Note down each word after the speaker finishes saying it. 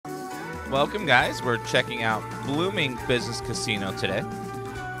Welcome, guys. We're checking out Blooming Business Casino today.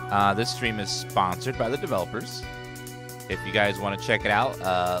 This stream is sponsored by the developers. If you guys want to check it out,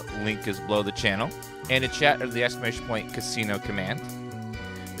 link is below the channel. And in chat of the ! Casino command.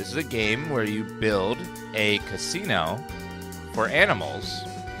 This is a game where you build a casino for animals.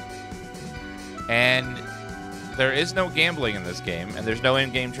 And there is no gambling in this game, and there's no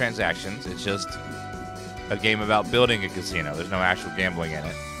in-game transactions. It's just a game about building a casino. There's no actual gambling in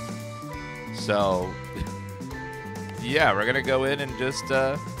it. So, yeah, we're going to go in and just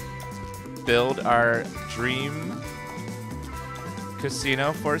build our dream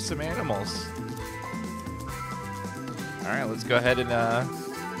casino for some animals. All right, let's go ahead and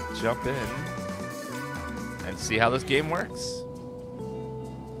jump in and see how this game works.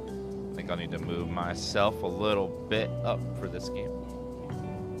 I think I'll need to move myself a little bit up for this game.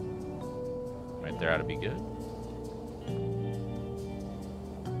 Right there ought to be good.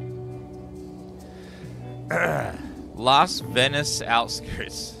 Las Vegas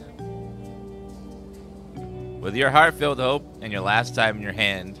outskirts. With your heart filled with hope and your last time in your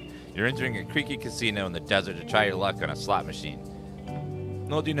hand, you're entering a creaky casino in the desert to try your luck on a slot machine.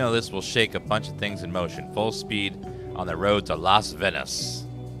 Little do you know this will shake a bunch of things in motion, full speed on the road to Las Vegas.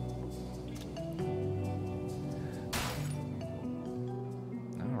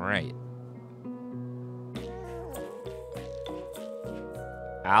 All right.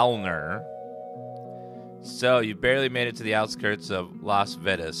 Alner. So, you barely made it to the outskirts of Las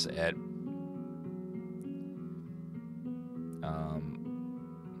Vegas at...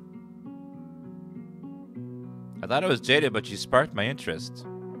 I thought I was jaded, but you sparked my interest.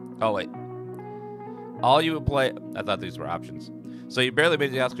 Oh, wait. All you would play... I thought these were options. So, you barely made it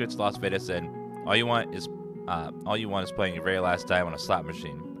to the outskirts of Las Vegas, and all you want is playing your very last time on a slot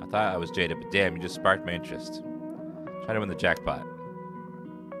machine. I thought I was jaded, but damn, you just sparked my interest. Try to win the jackpot.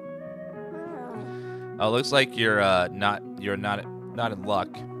 Oh, looks like you're not in luck,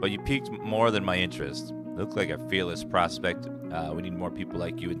 but you piqued more than my interest. Look like a fearless prospect. We need more people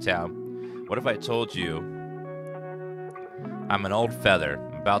like you in town. What if I told you I'm an old feather?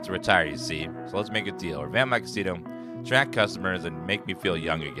 I'm about to retire, you see. So let's make a deal. Revamp my casino, attract customers, and make me feel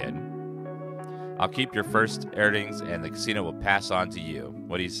young again. I'll keep your first earnings, and the casino will pass on to you.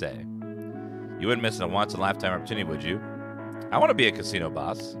 What do you say? You wouldn't miss a once-in-a-lifetime opportunity, would you? I want to be a casino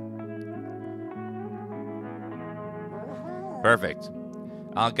boss. Perfect.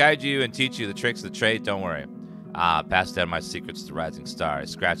 I'll guide you and teach you the tricks of the trade, don't worry. Passed down my secrets to Rising Star. I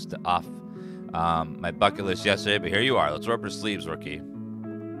scratched off my bucket list yesterday, but here you are. Let's roll up your sleeves, rookie.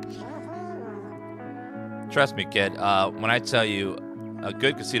 Trust me, kid. When I tell you a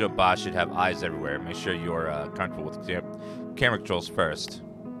good casino boss should have eyes everywhere, make sure you're comfortable with camera controls first.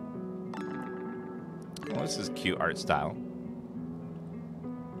 Well, this is cute art style.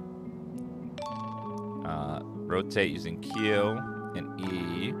 Rotate using Q and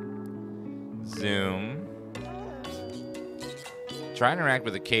E. Zoom. Try and interact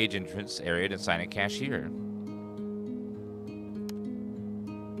with the cage entrance area to assign a cashier.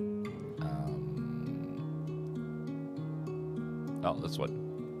 Oh, this one.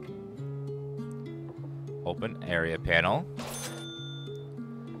 Open area panel.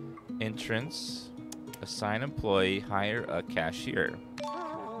 Entrance. Assign employee. Hire a cashier.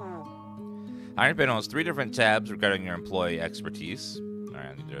 Iron Panel has 3 different tabs regarding your employee expertise. Alright,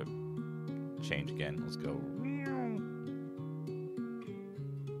 I need to change again. Let's go.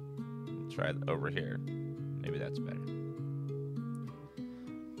 Try over here. Maybe that's better.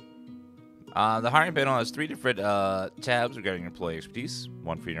 The hiring panel has 3 different tabs regarding your employee expertise.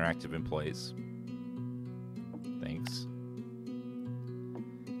 1 for interactive employees. Thanks.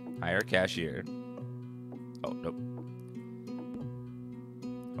 Hire a cashier. Oh, nope.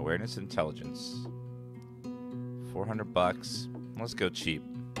 Awareness intelligence. 400 bucks. Let's go cheap.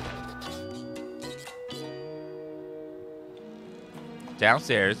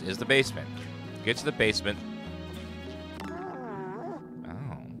 Downstairs is the basement. Get to the basement. Oh.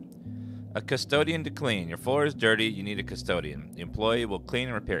 A custodian to clean. Your floor is dirty. You need a custodian. The employee will clean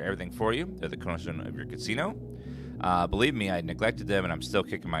and repair everything for you. They're the cornerstone of your casino. Believe me, I neglected them and I'm still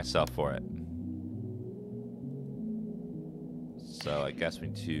kicking myself for it. So I guess we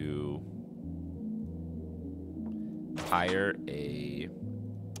need to hire a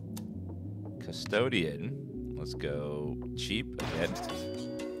custodian. Let's go cheap again.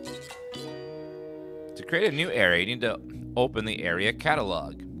 To create a new area, you need to open the area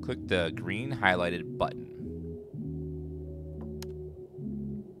catalog. Click the green highlighted button.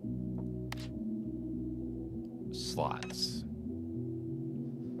 Slots.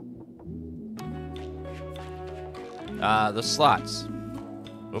 The slots.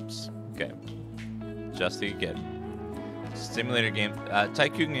 Oops. Okay. Just again. Simulator game.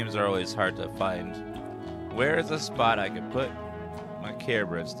 Tycoon games are always hard to find. Where is a spot I can put my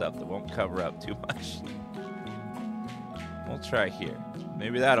camera and stuff that won't cover up too much? We'll try here.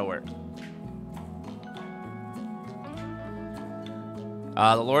 Maybe that'll work.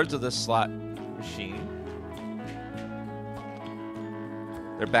 The Lords of the Slot Machine.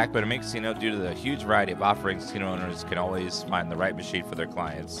 They're back, but it makes casino due to the huge variety of offerings. Casino owners can always find the right machine for their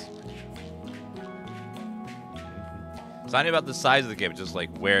clients. It's not even about the size of the game, it's just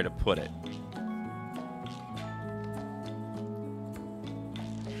like where to put it.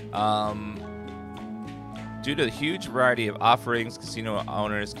 Due to the huge variety of offerings, casino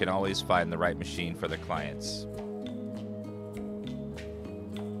owners can always find the right machine for their clients.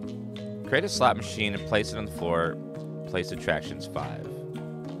 Create a slot machine and place it on the floor. Place attractions 5.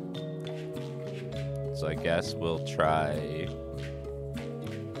 So I guess we'll try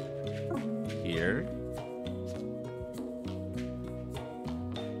here.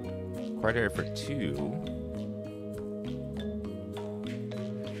 Quite area for 2.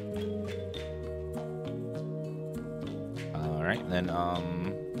 Alright, then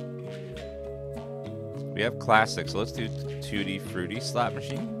we have classic, so let's do 2D fruity slot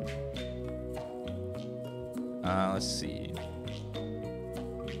machine. Let's see.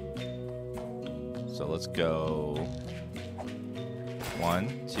 So let's go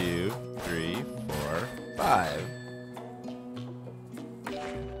 1, 2, 3, 4, 5.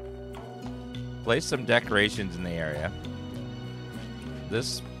 Place some decorations in the area.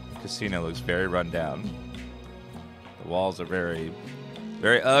 This casino looks very run down. The walls are very,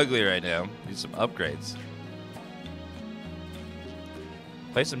 very ugly right now. Need some upgrades.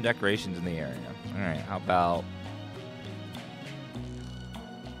 Place some decorations in the area. All right, how about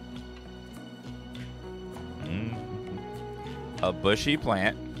a bushy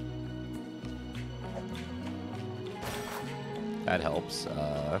plant? That helps.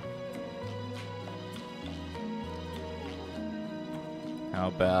 How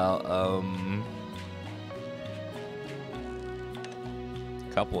about a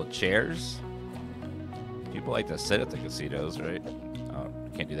couple of chairs? People like to sit at the casinos, right? Oh,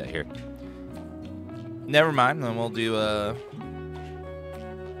 can't do that here. Never mind. Then we'll do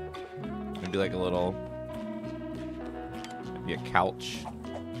maybe like a little, maybe a couch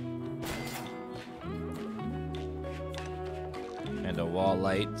and a wall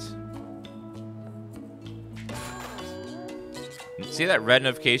light. See that red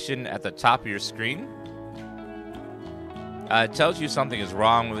notification at the top of your screen? It tells you something is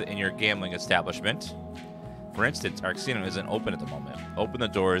wrong in your gambling establishment. For instance, our casino isn't open at the moment. Open the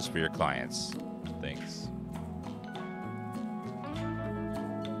doors for your clients. Thanks.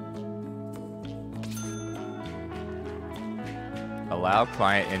 Allow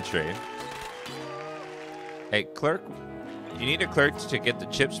client entry. Hey, clerk, you need a clerk to get the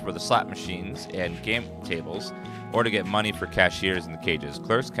chips for the slot machines and game tables, or to get money for cashiers in the cages.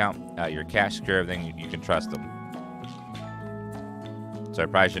 Clerks count your cash, secure everything. You can trust them. So I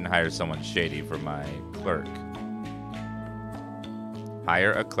probably shouldn't hire someone shady for my clerk.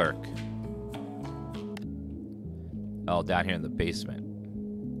 Hire a clerk. Oh, down here in the basement.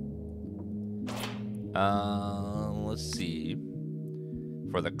 Let's see.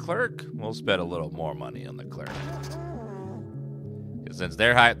 For the clerk, we'll spend a little more money on the clerk. Because since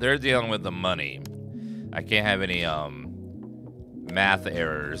they're dealing with the money, I can't have any math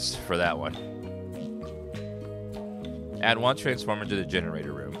errors for that one. Add 1 transformer to the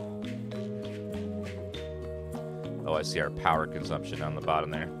generator room. Oh, I see our power consumption on the bottom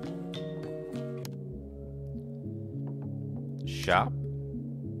there. Shop.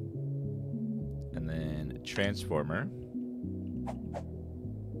 And then transformer.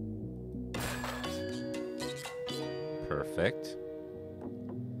 Perfect.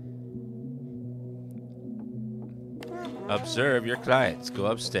 Observe your clients. Go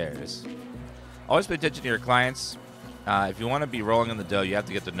upstairs. Always pay attention to your clients. If you want to be rolling in the dough, you have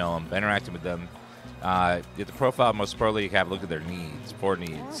to get to know them, interacting with them. Get the profile. Most importantly, you have a look at their needs, 4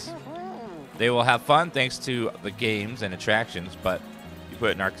 needs. They will have fun thanks to the games and attractions, but you put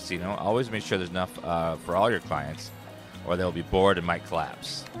it in our casino. Always make sure there's enough for all your clients, or they'll be bored and might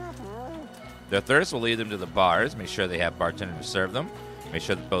collapse. Their thirst will lead them to the bars. Make sure they have bartenders to serve them. Make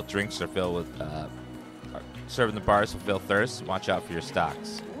sure that both drinks are filled with serving the bars fulfill thirst. Watch out for your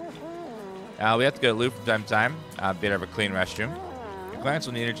stocks. We have to go to loo from time to time. Be able to have a clean restroom. Your clients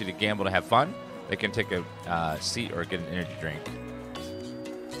will need energy to gamble to have fun. They can take a seat or get an energy drink.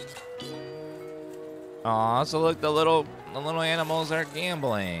 Aw, so look, the little animals are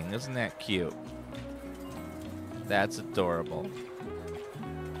gambling. Isn't that cute? That's adorable.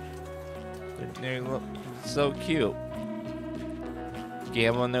 They look so cute.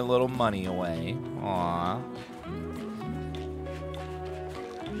 Gambling their little money away. Aww.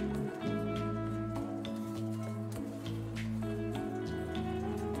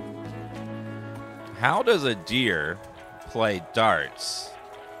 How does a deer play darts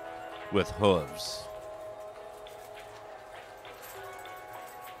with hooves?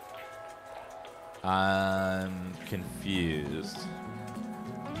 I'm confused.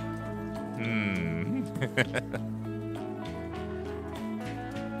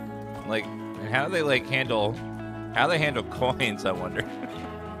 Like, how do they handle coins, I wonder?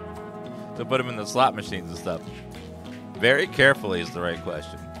 To put them in the slot machines and stuff. Very carefully is the right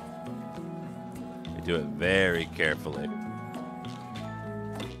question. They do it very carefully.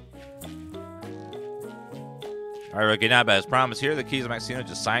 All right, rookie, not bad. As promised, here are the keys of my casino.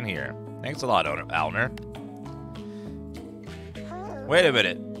 Just sign here. Thanks a lot, Alner. Wait a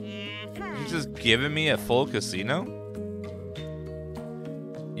minute. You just giving me a full casino?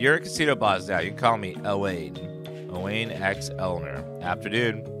 You're a casino boss now. You can call me Owain. Owain X Elner.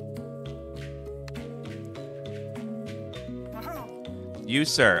 Afternoon. You,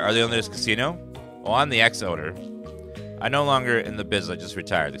 sir, are the owner of this casino? Well, I'm the ex-owner. I'm no longer in the business. I just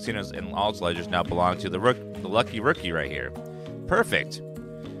retired. The casinos and all its ledgers now belong to the lucky rookie right here. Perfect.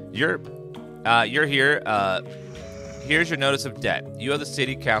 You're here. Here's your notice of debt. You owe the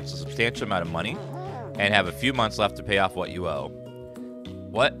city council a substantial amount of money and have a few months left to pay off what you owe.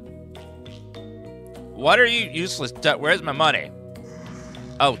 What? What are you useless? Where's my money?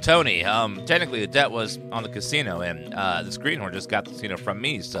 Oh, Tony. Technically the debt was on the casino, and this greenhorn just got the casino from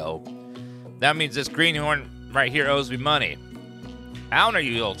me, so that means this greenhorn right here owes me money. How are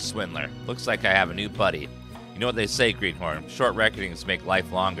you, old swindler? Looks like I have a new buddy. You know what they say, greenhorn? Short reckonings make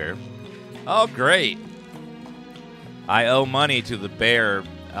life longer. Oh, great. I owe money to the bear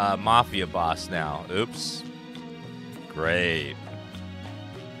mafia boss now. Oops. Great.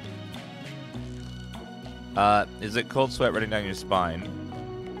 Is it cold sweat running down your spine?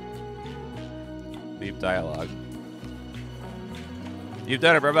 Leave dialogue. You've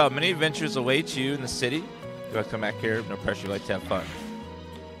done it, bravo. Many adventures await you in the city. You want to come back here? No pressure. You like to have fun.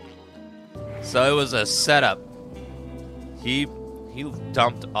 So it was a setup. He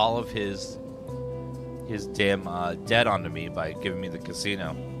dumped all of his damn debt onto me by giving me the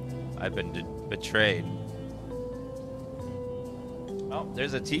casino. I've been betrayed. Oh,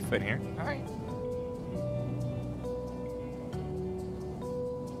 there's a Tifa in here. Hi.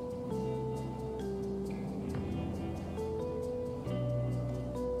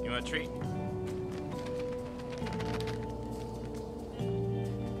 You want a treat?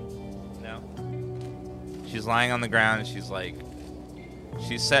 No. She's lying on the ground and she's like,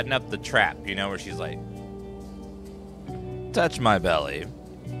 she's setting up the trap, you know, where she's like, touch my belly.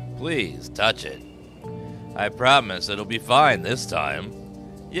 Please, touch it. I promise it'll be fine this time.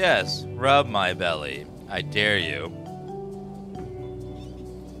 Yes, rub my belly. I dare you.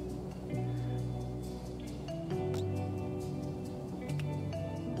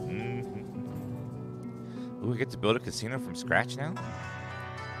 Ooh, we get to build a casino from scratch now?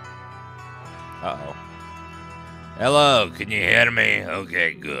 Uh-oh. Hello, can you hear me?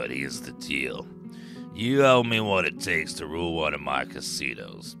 Okay, good. Here's the deal. You owe me what it takes to rule one of my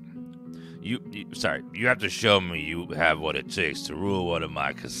casinos. You have to show me you have what it takes to rule one of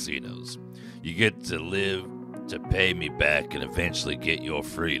my casinos. You get to live to pay me back and eventually get your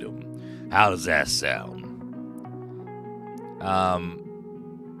freedom. How does that sound?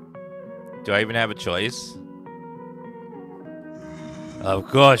 Do I even have a choice? Of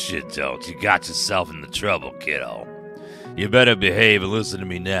course you don't. You got yourself into trouble, kiddo. You better behave and listen to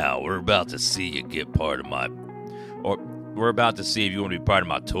me now. We're about to see you get part of my... Or we're about to see if you want to be part of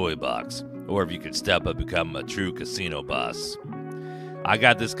my toy box. Or if you can step up and become a true casino boss. I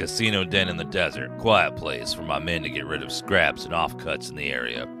got this casino den in the desert. Quiet place for my men to get rid of scraps and offcuts in the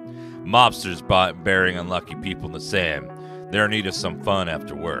area. Mobsters burying unlucky people in the sand. They're in need of some fun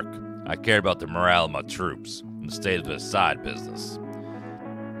after work. I care about the morale of my troops and the state of their side business.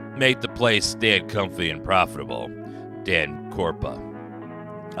 Make the place stand comfy and profitable. Dan Corpa.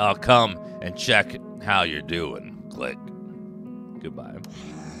 I'll come and check how you're doing. Click. Goodbye.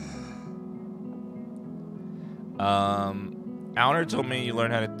 Alner told me you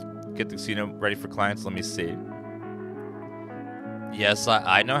learned how to get the casino ready for clients. Let me see. Yes,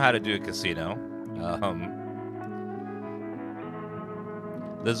 I know how to do a casino.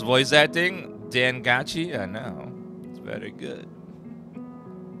 This voice acting, Dan Gachi, I know. It's very good.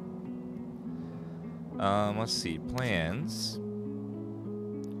 Let's see. Plans.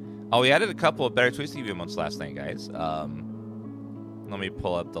 Oh, we added a couple of Better Twisty emotes last night, guys. Let me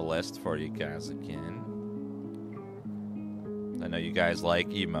pull up the list for you guys again. I know you guys like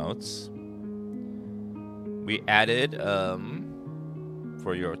emotes. We added,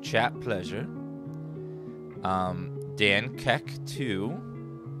 for your chat pleasure, Dan Keck 2.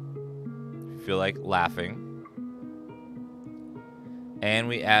 If you feel like laughing. And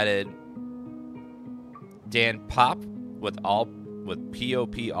we added Dan Pop with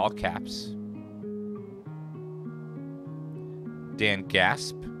POP all caps. Dan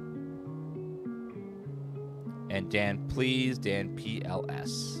Gasp. And Dan Please, Dan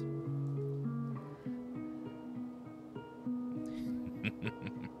PLS.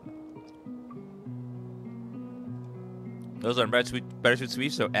 Those are Better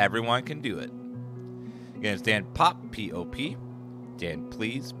Sweet, so everyone can do it. Again, it's Dan Pop, P-O-P. Dan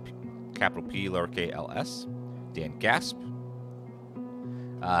Please, capital P, lowercase L-S. Dan Gasp.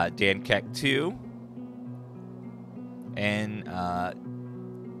 Dan Keck 2. And, I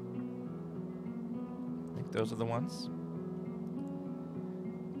think those are the ones.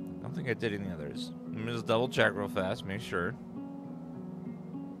 I don't think I did any others. Let me just double check real fast, make sure.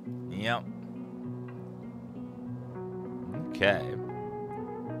 Yep. Okay.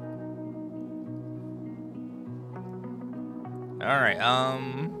 All right.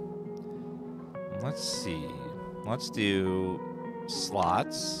 Let's see. Let's do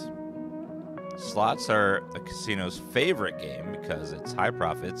slots. Slots are the casino's favorite game because it's high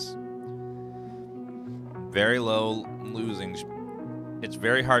profits, very low losing. It's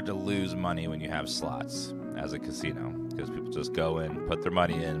very hard to lose money when you have slots as a casino because people just go in, put their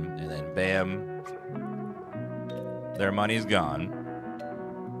money in, and then bam, their money's gone.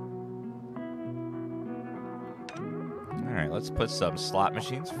 All right, let's put some slot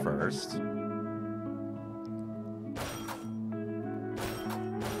machines first.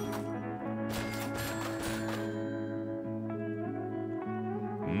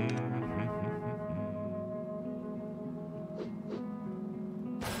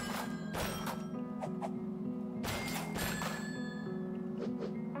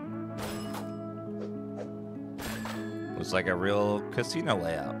 Looks like a real casino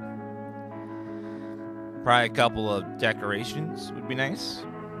layout. Probably a couple of decorations would be nice.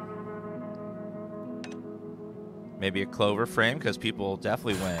 Maybe a clover frame, because people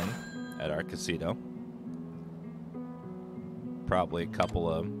definitely win at our casino. Probably a couple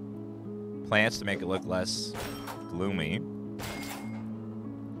of plants to make it look less gloomy.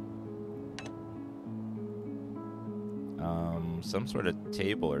 Some sort of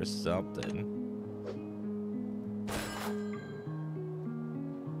table or something.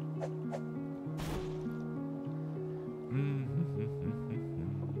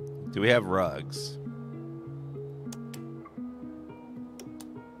 Do we have rugs?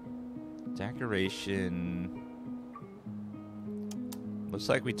 Decoration. Looks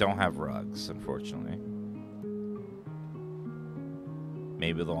like we don't have rugs, unfortunately.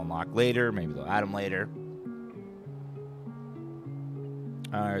 Maybe they'll unlock later. Maybe they'll add them later.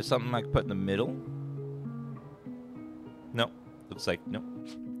 Something I could put in the middle. Nope. Looks like nope.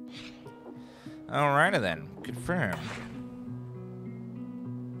 Alrighty then. Confirm.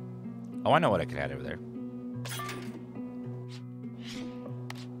 Oh, I know what I could add over there.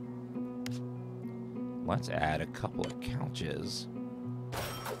 Let's add a couple of couches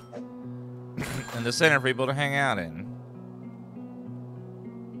in the center for people to hang out in.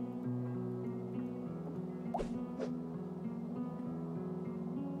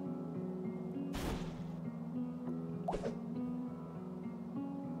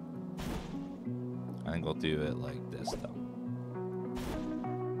 I think we'll do it like this, though.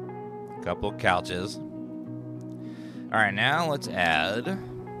 Couple couches. All right, now let's add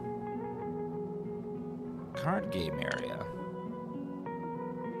card game area.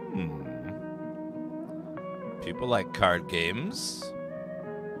 People like card games,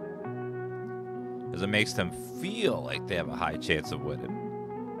 because it makes them feel like they have a high chance of winning.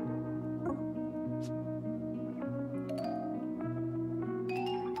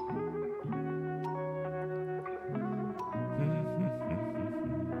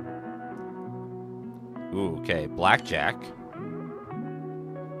 Ooh, okay, blackjack.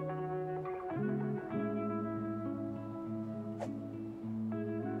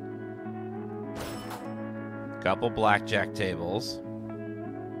 Couple blackjack tables.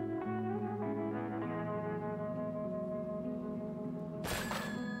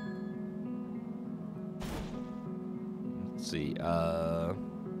 Let's see. Oh,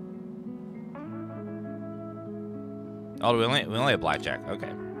 we only have blackjack.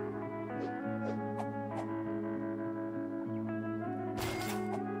 Okay.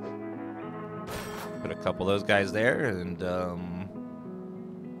 Put a couple of those guys there, and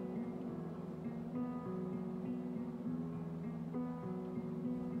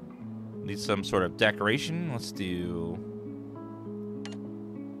Need some sort of decoration. Let's do...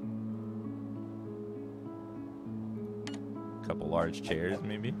 a couple large chairs,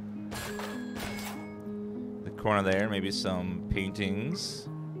 maybe. The corner there, maybe some paintings.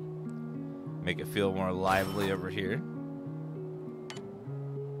 Make it feel more lively over here.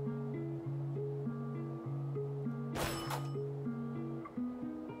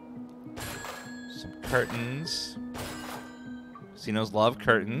 Some curtains. Casinos love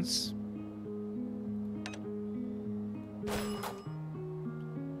curtains.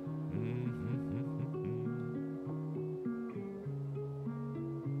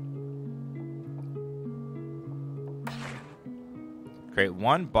 Create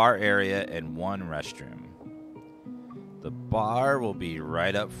one bar area and one restroom. The bar will be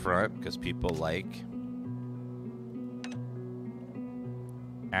right up front because people like...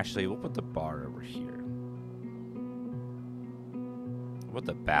 Actually, we'll put the bar over here. We'll put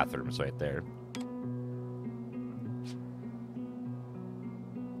the bathrooms right there.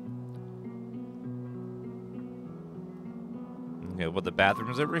 Okay, we'll put the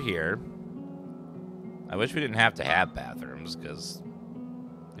bathrooms over here. I wish we didn't have to have bathrooms, because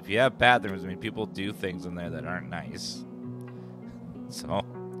if you have bathrooms, I mean, people do things in there that aren't nice. So,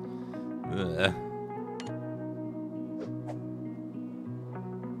 ugh.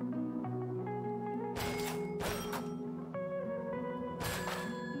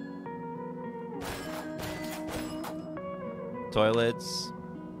 Toilets,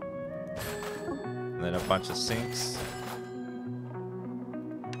 and then a bunch of sinks.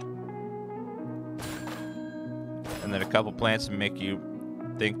 And then a couple plants to make you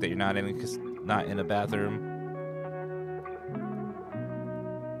think that you're not in a bathroom.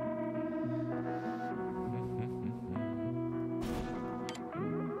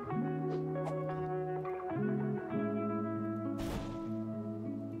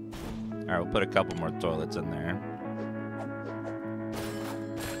 All right, we'll put a couple more toilets in there.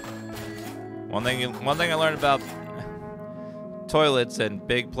 One thing I learned about toilets and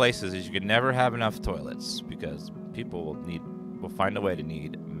big places is you can never have enough toilets, because people will find a way to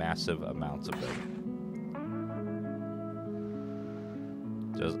need massive amounts of them.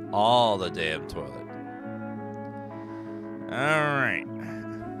 Just all the damn toilet. Alright.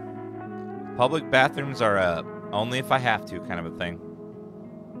 Public bathrooms are only if I have to kind of a thing.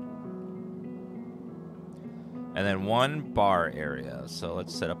 And then one bar area. So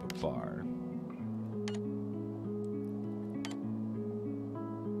let's set up a bar.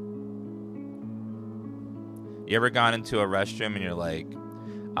 You ever gone into a restroom and you're like,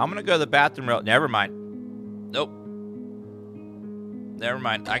 I'm gonna go to the bathroom real... Never mind. Nope. Never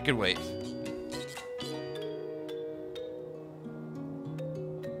mind. I could wait.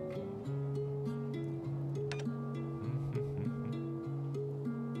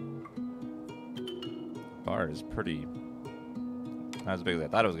 Bar is pretty... not as big as I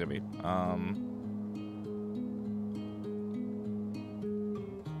thought it was gonna be.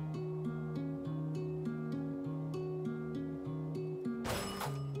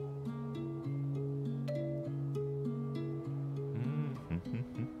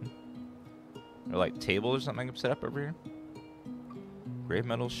 Or like tables or something I can set up over here. Grave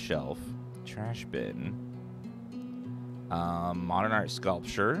metal shelf. Trash bin. Modern art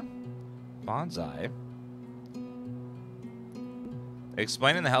sculpture. Bonsai.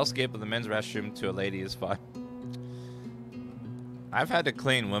 Explaining the hellscape of the men's restroom to a lady is fun. I've had to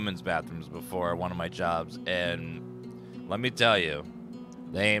clean women's bathrooms before, one of my jobs, and let me tell you,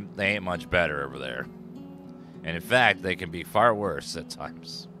 they ain't much better over there. And in fact, they can be far worse at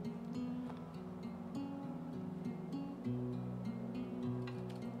times.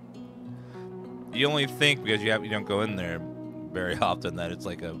 You only think, because you don't go in there very often, that it's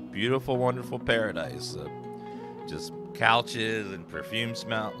like a beautiful, wonderful paradise. Just couches and perfume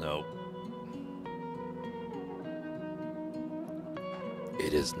smell. Nope.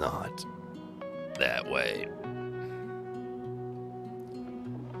 It is not that way.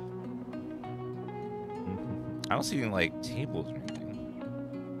 I don't see any like tables or anything.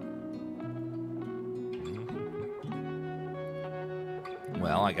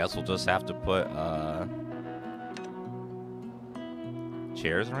 Well, I guess we'll just have to put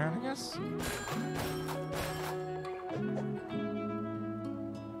chairs around, I guess.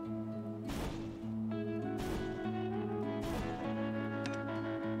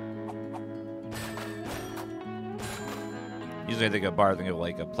 Usually I think a bar, I think of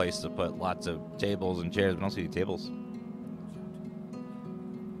like a place to put lots of tables and chairs, but I don't see any tables.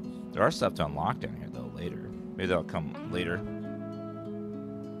 There are stuff to unlock down here though later. Maybe that'll come later.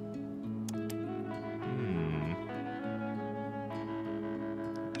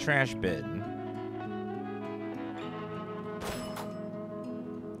 trash bin.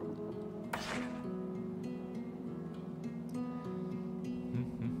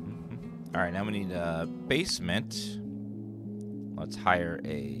 All right, now we need a basement. Let's hire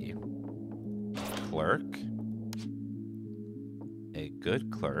a clerk. A good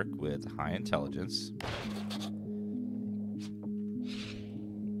clerk with high intelligence.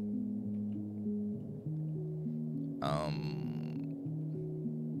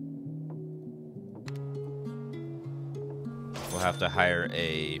 We'll have to hire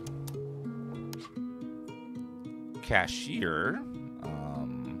a cashier.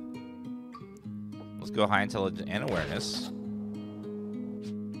 Let's go high intelligence and awareness.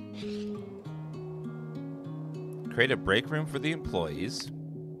 Create a break room for the employees.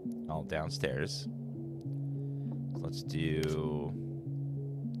 All downstairs. Let's do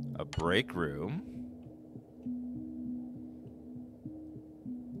a break room.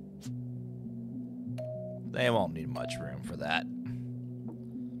 They won't need much room for that.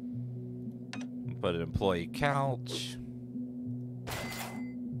 Put an employee couch.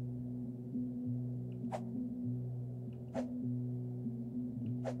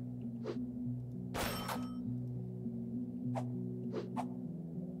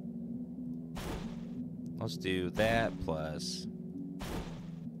 Let's do that plus.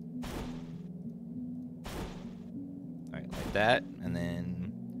 All right, like that, and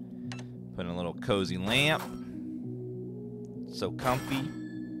then put in a little cozy lamp. So comfy.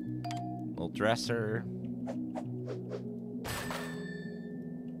 Little dresser.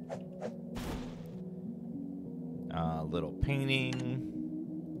 Little painting.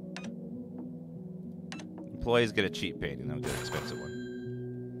 Employees get a cheap painting, they'll get an expensive one.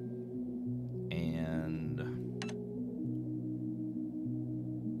 And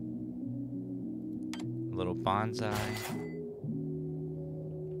a little bonsai.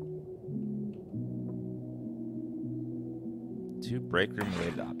 Two break room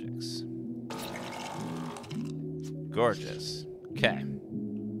related objects. Gorgeous. Okay.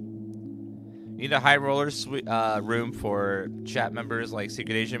 Need a high roller room for chat members like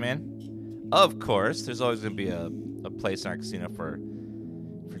Secret Asia Man. Of course, there's always going to be a place in our casino for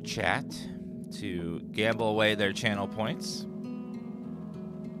chat to gamble away their channel points.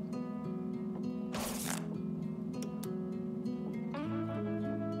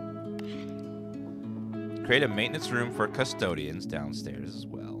 Create a maintenance room for custodians downstairs as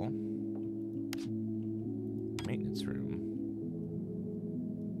well. Maintenance room.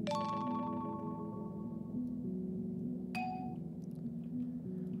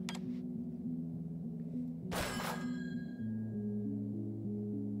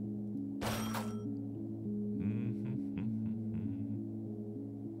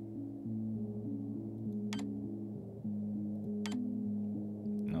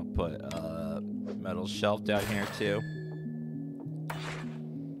 I'll put a metal shelf down here too.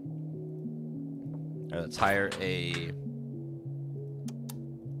 Let's hire a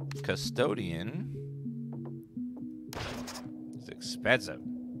custodian. It's expensive.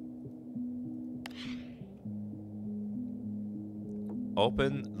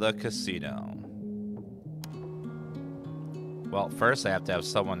 Open the casino. Well, first I have to have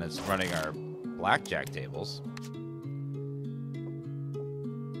someone that's running our blackjack tables.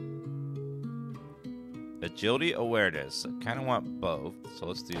 Agility, awareness. I kind of want both, so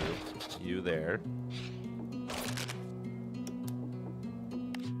let's do you there.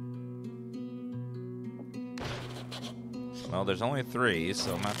 Well, there's only 3,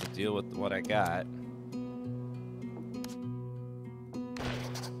 so I'm going to have to deal with what I got.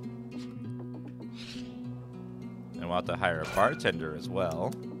 And we'll have to hire a bartender as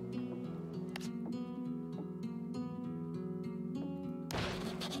well.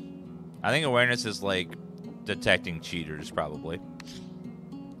 I think awareness is like detecting cheaters, probably.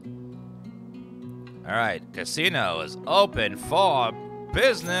 All right, casino is open for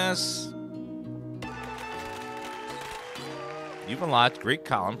business. You've unlocked Greek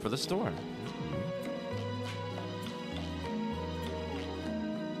column for the store.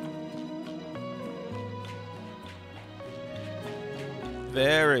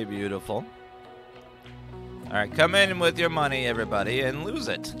 Very beautiful. All right, come in with your money, everybody, and lose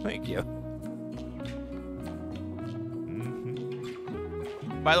it. Thank you.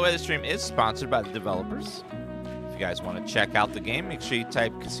 By the way, the stream is sponsored by the developers. If you guys want to check out the game, make sure you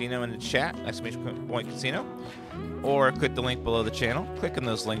type casino in the chat, !casino, or click the link below the channel. Clicking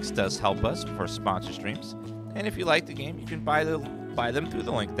those links does help us for sponsor streams. And if you like the game, you can buy them through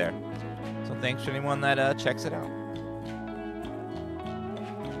the link there. So thanks to anyone that checks it out.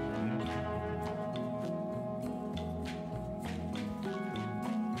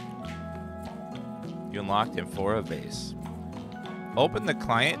 You unlocked Amphora vase. Open the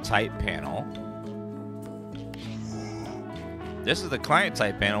client type panel. This is the client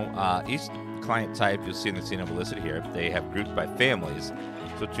type panel. Each client type you'll see in the scene listed here. They have grouped by families.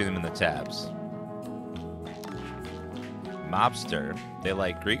 Switching them in the tabs. Mobster. They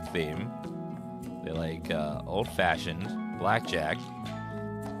like Greek theme. They like old-fashioned blackjack.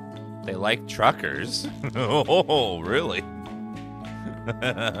 They like truckers. Oh, really?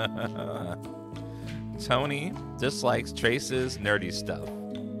 Tony dislikes Trace's nerdy stuff.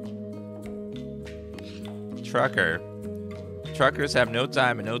 Trucker. Truckers have no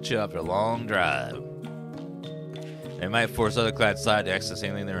time and no chill after a long drive. They might force other clients aside to access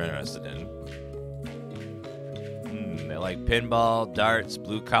anything they're interested in. They like pinball, darts,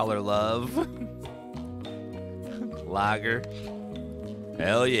 blue-collar love. Lager.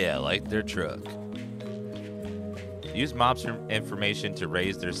 Hell yeah, like their truck. Use mobster information to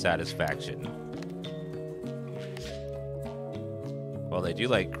raise their satisfaction. Well, they do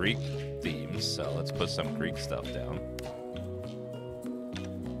like Greek themes, so let's put some Greek stuff down.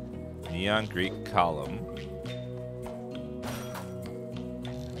 Neon Greek column.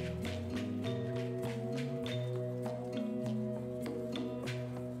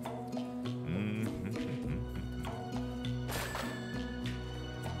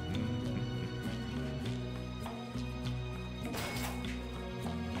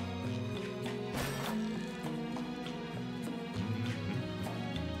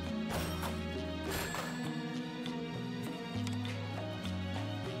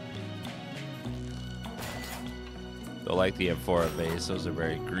 They'll like the Amphora vase. Those are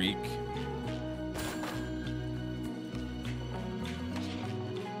very Greek.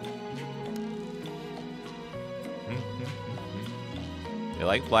 They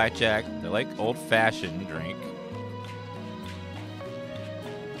like blackjack. They like old-fashioned drink.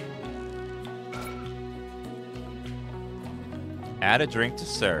 Add a drink to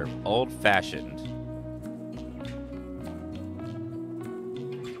serve. Old-fashioned.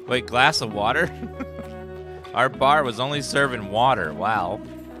 Wait, glass of water? Our bar was only serving water. Wow.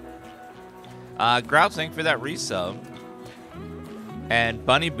 Grouch, thank you for that resub. And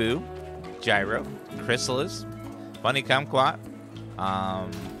Bunny Boo, Gyro, Chrysalis, Bunny Kumquat,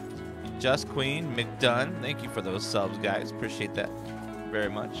 Just Queen, McDunn. Thank you for those subs, guys. Appreciate that very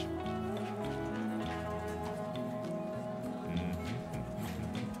much.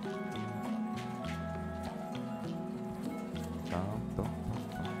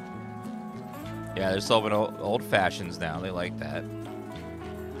 Yeah, they're solving old fashions now. They like that.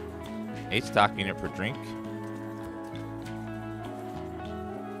 8 stock unit per drink.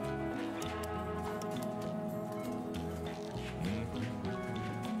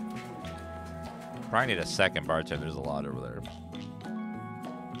 Probably need a second bartender. There's a lot over there.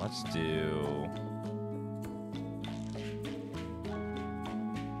 Let's do...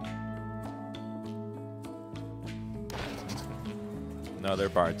 another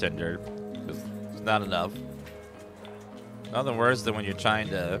bartender. Not enough. Nothing worse than when you're trying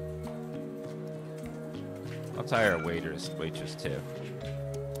to... I'll hire a waitress too.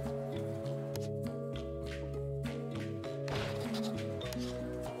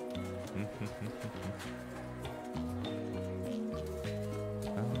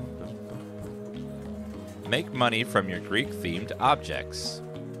 Make money from your Greek-themed objects.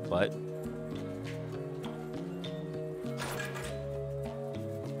 But...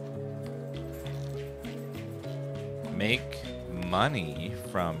 make money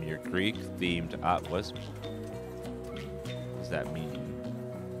from your Greek-themed what does that mean?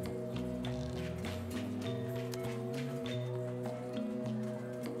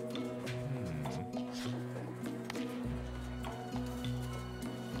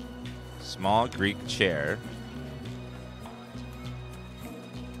 Small Greek chair.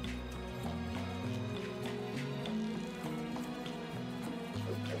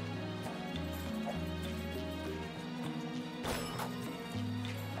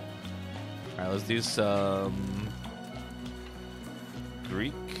 Let's do some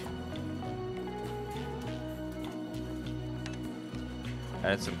Greek.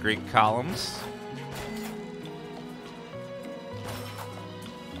 Add some Greek columns.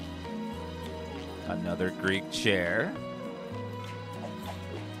 Another Greek chair.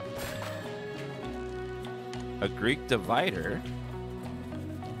 A Greek divider.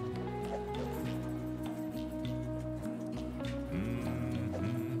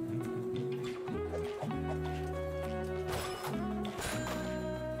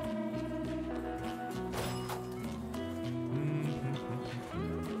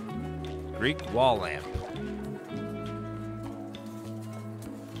 Greek wall lamp.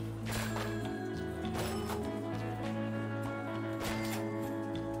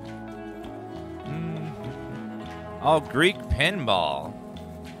 Oh, Greek pinball.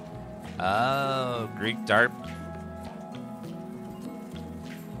 Oh, Greek dart.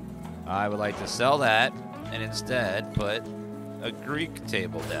 I would like to sell that and instead put a Greek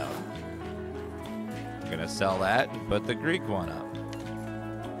table down. I'm gonna sell that and put the Greek one up.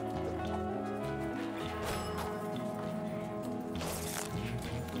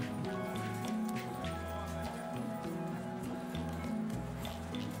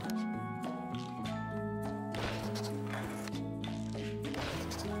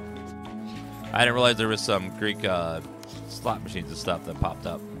 I didn't realize there was some Greek slot machines and stuff that popped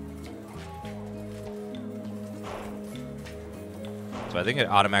up. So I think it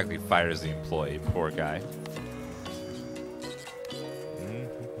automatically fires the employee. Poor guy.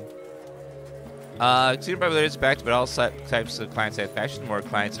 Exceeding popularity is backed by all types of client satisfaction. The more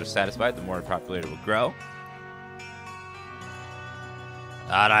clients are satisfied, the more popularity will grow.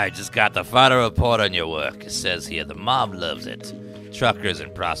 Alright, just got the final report on your work. It says here the mob loves it. Truckers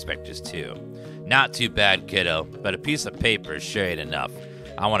and prospectors too. Not too bad, kiddo, but a piece of paper is sure ain't enough.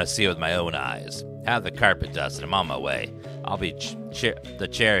 I want to see it with my own eyes. Have the carpet dust and I'm on my way. I'll be the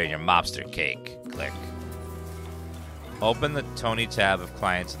cherry in your mobster cake. Click. Open the Tony tab of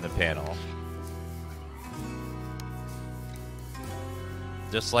clients in the panel.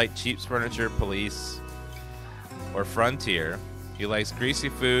 Just like Cheap's Furniture, Police, or Frontier, he likes greasy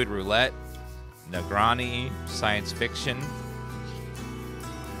food, roulette, Negroni, science fiction,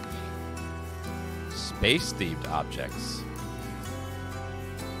 space-themed objects.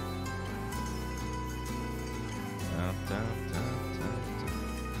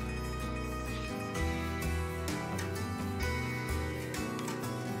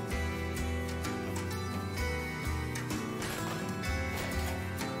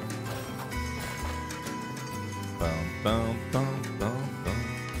 Boom, boom, boom,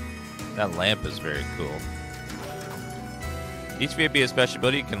 boom. That lamp is very cool. Each VIP has a special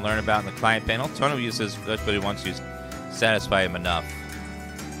ability you can learn about in the client panel. Tony will use his special ability once you satisfy him enough.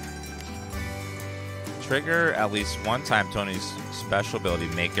 Trigger at least one time Tony's special ability,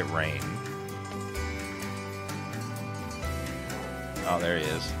 Make It Rain. Oh, there he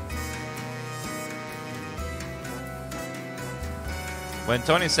is. When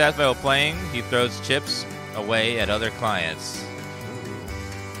Tony's satisfied while playing, he throws chips away at other clients.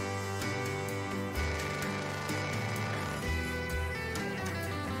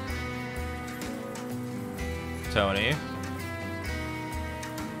 Tony.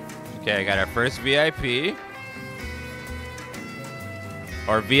 Okay, I got our first VIP.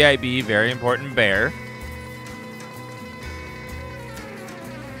 Or VIB, very important bear.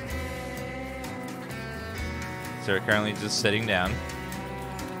 So we're currently just sitting down.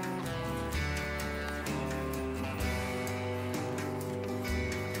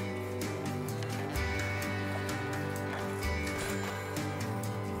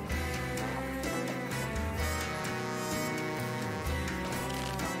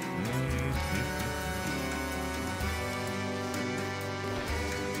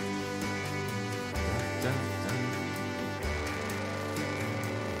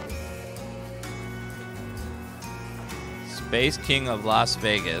 Space King of Las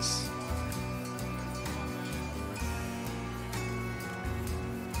Vegas.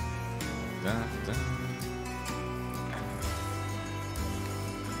 Dun, dun.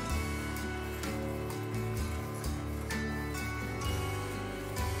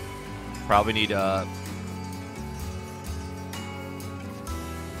 Probably need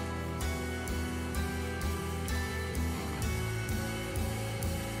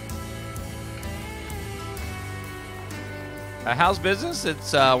how's business?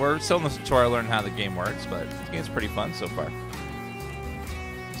 It's we're still in the tutorial learning how the game works, but the game's pretty fun so far.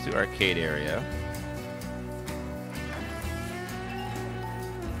 Let's do arcade area.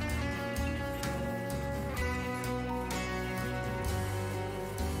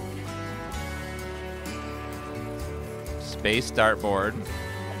 Space dartboard.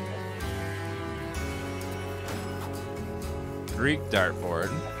 Greek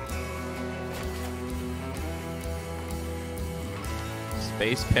dartboard.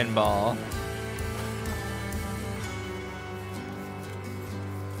 Space pinball.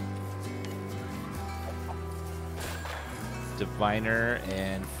 Diviner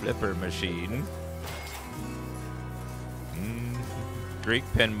and flipper machine. Greek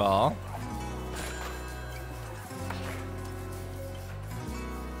pinball.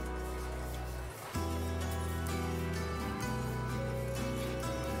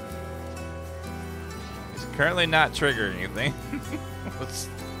 It's currently not triggering anything. Let's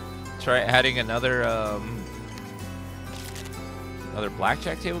try adding another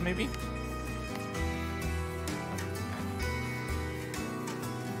blackjack table, maybe.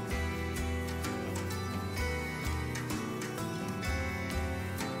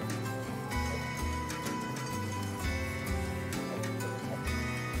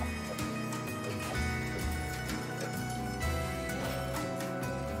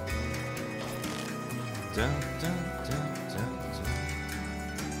 Dun, dun, dun, dun, dun.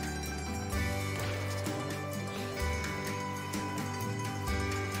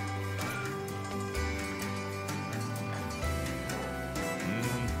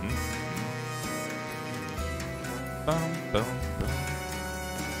 Bum, bum, bum.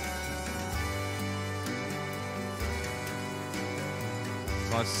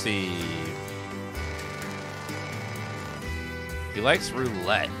 So let's see. He likes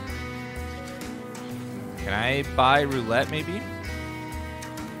roulette. Can I buy roulette maybe?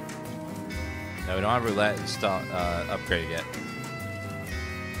 No, we don't have roulette installed, upgraded yet.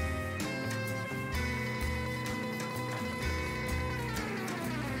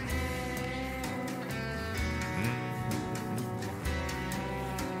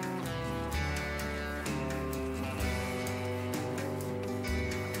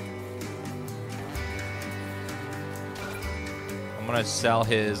 I'm gonna sell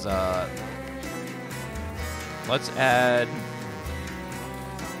his, let's add,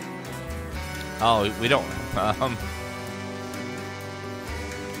 oh, we don't, let's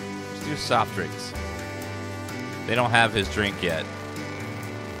do soft drinks. They don't have his drink yet.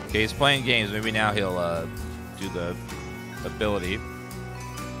 Okay, he's playing games, maybe now he'll, do the ability.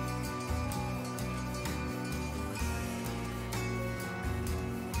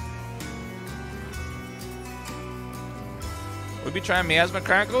 We'll be trying Miasma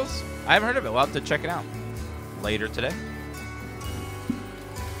Chronicles. I haven't heard of it. We'll have to check it out later today.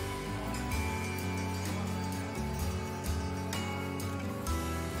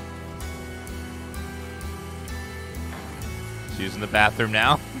 She's using the bathroom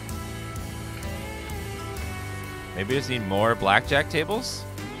now. Maybe just need more blackjack tables.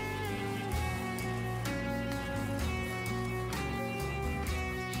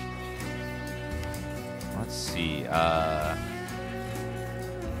 Let's see.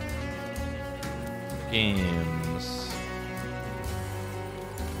 Games.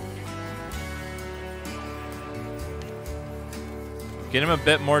 Get him a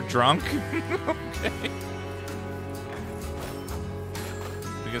bit more drunk. Okay.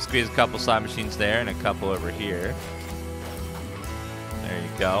 We can squeeze a couple slot machines there and a couple over here. There you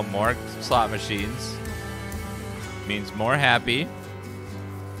go. More slot machines. Means more happy.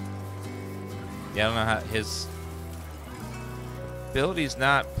 Yeah, I don't know how his ability's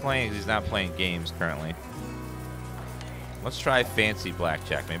not playing because he's not playing games currently. Let's try fancy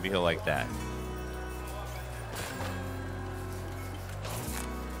blackjack. Maybe he'll like that.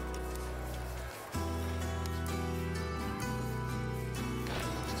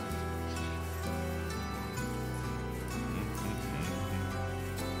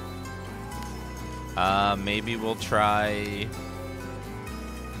 Maybe we'll try.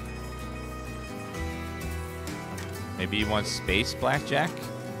 Maybe you want space blackjack?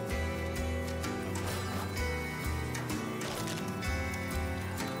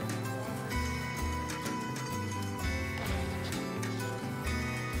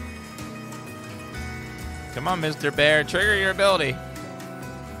 Come on, Mr. Bear, trigger your ability.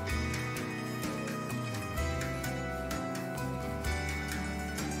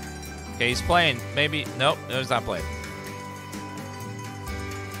 Okay, he's playing. Maybe. Nope, no, he's not playing.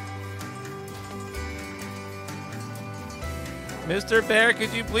 Mr. Bear,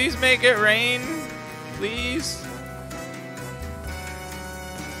 could you please make it rain? Please?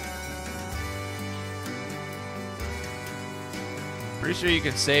 Pretty sure you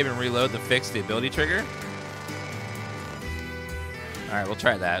can save and reload to fix the ability trigger. Alright, we'll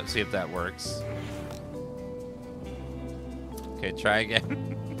try that. See if that works. Okay, try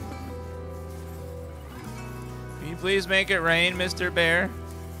again. Can you please make it rain, Mr. Bear?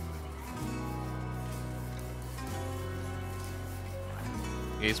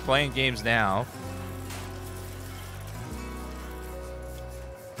 He's playing games now.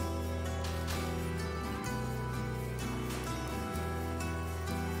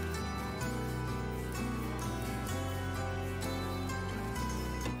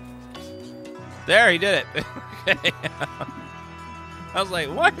 There, he did it. Okay. I was like,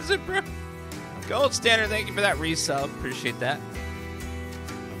 what is it, bro? Gold Standard, thank you for that resub. Appreciate that.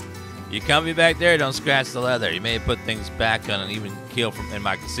 You comfy back there, don't scratch the leather. You may put things back on an even keel from in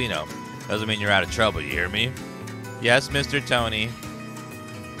my casino. Doesn't mean you're out of trouble, you hear me? Yes, Mr. Tony.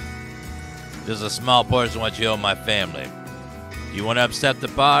 Just a small portion of what you owe my family. You want to upset the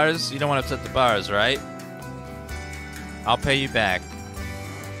bars? You don't want to upset the bars, right? I'll pay you back.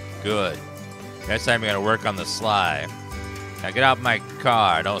 Good. Next time you're going to work on the sly. Now get out of my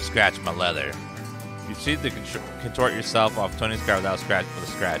car. Don't scratch my leather. You proceed to contort yourself off Tony's car without scratch with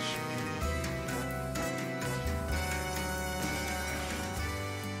a scratch.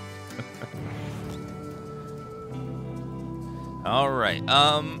 All right.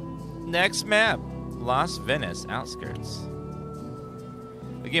 Next map, Las Vegas outskirts.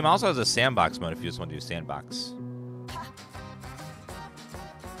 The game also has a sandbox mode if you just want to do sandbox.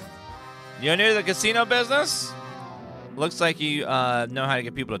 You new to the casino business? Looks like you know how to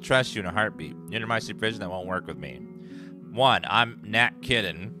get people to trust you in a heartbeat. You're under my supervision, that won't work with me. 1, I'm Nat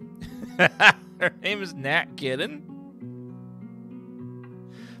Kidden. Her name is Nat Kidden.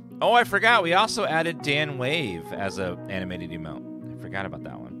 Oh, I forgot. We also added Dan Wave as an animated emote. I forgot about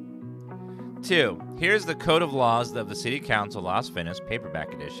that one. 2, here's the Code of Laws of the City Council Las Vegas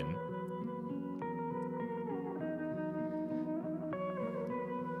Paperback Edition.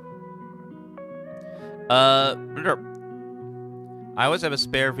 I always have a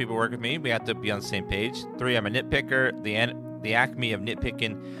spare if people work with me. We have to be on the same page. 3, I'm a nitpicker. The acme of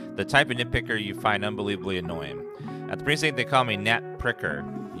nitpicking. The type of nitpicker you find unbelievably annoying. At the precinct, they call me Nat Pricker.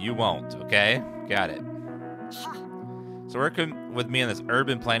 You won't, okay? Got it. So working with me on this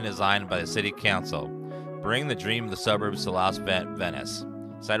urban plan designed by the city council. Bring the dream of the suburbs to Las Vegas.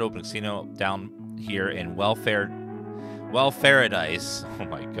 Decide to open a casino down here in Welfaradise. Oh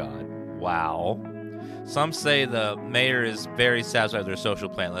my god. Wow. Some say the mayor is very satisfied with their social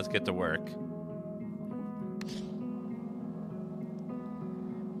plan. Let's get to work.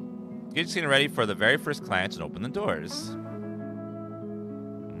 Get your casino ready for the very first clients and open the doors.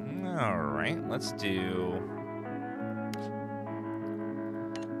 Alright, let's do...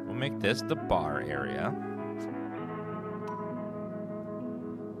 We'll make this the bar area.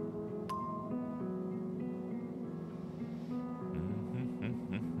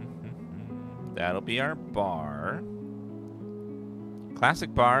 That'll be our bar.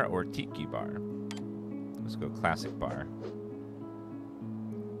 Classic bar or tiki bar? Let's go classic bar.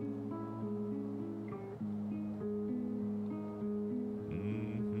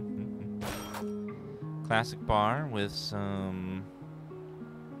 Classic bar with some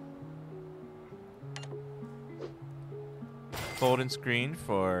folding screen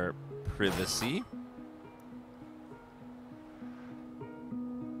for privacy.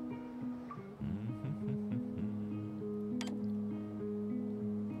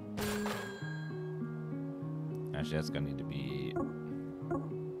 Actually, that's gonna need to be...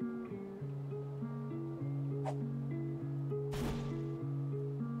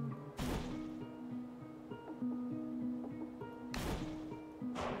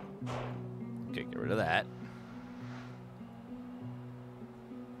 Okay, get rid of that.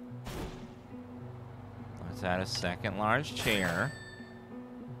 Let's add a second large chair.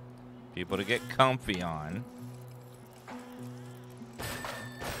 People to get comfy on.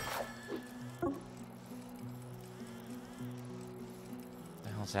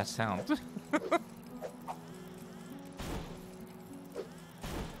 How's that sound?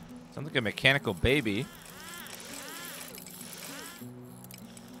 Sounds like a mechanical baby.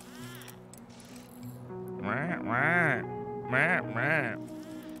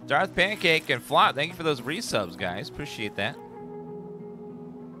 Darth Pancake and Flop, thank you for those resubs, guys. Appreciate that.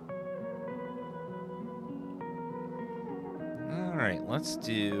 Alright, let's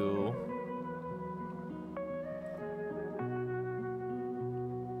do...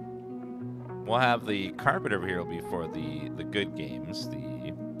 We'll have the carpet over here will be for the good games.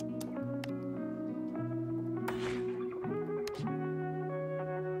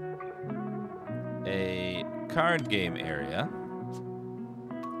 A card game area.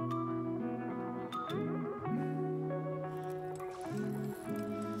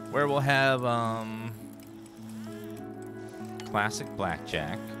 Where we'll have classic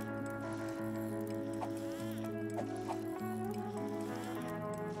blackjack.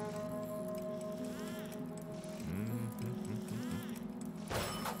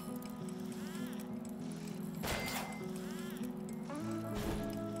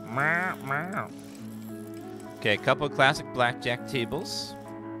 Okay, a couple of classic blackjack tables.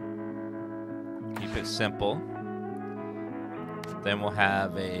 Keep it simple. Then we'll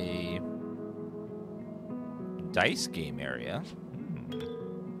have a dice game area.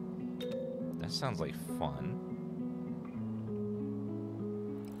 That sounds like fun.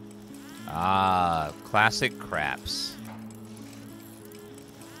 Ah, classic craps.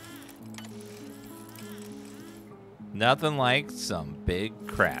 Nothing like some big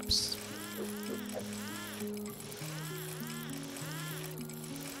craps.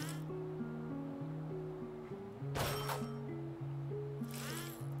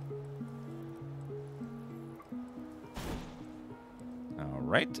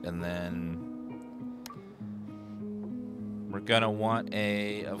 Right, and then we're gonna want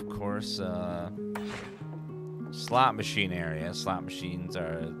a, of course, slot machine area. Slot machines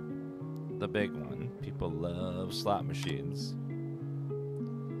are the big one. People love slot machines.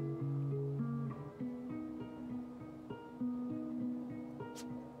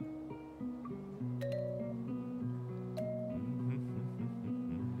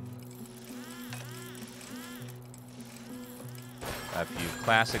 a few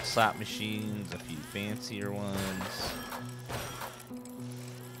classic slot machines, a few fancier ones.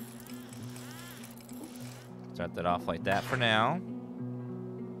 Start that off like that for now.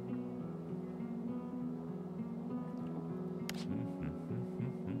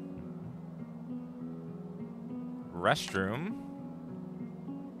 Restroom.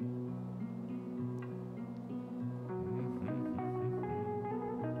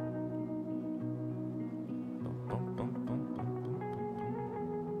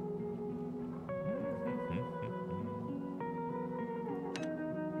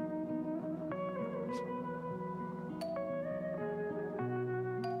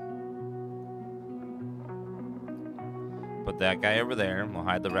 Put that guy over there. We'll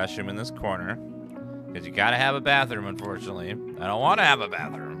hide the restroom in this corner. Because you gotta have a bathroom, unfortunately. I don't want to have a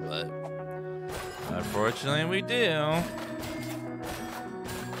bathroom, but unfortunately we do.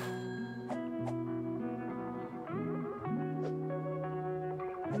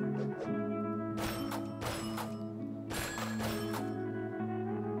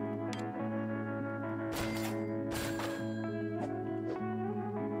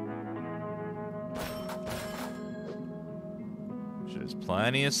 There's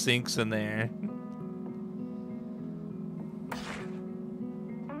plenty of sinks in there.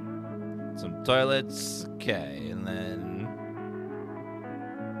 Some toilets. Okay, and then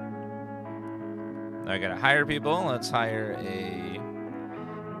I gotta hire people. Let's hire a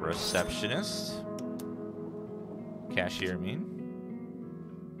receptionist. Cashier, I mean.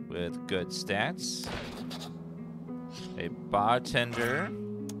 With good stats. A bartender.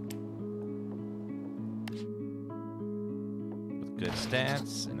 Good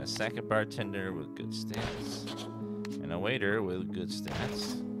stats, and a second bartender with good stats, and a waiter with good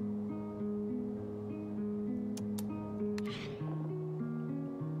stats.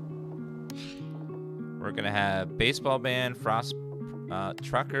 We're gonna have baseball band, frost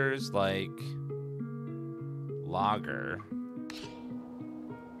truckers like lager.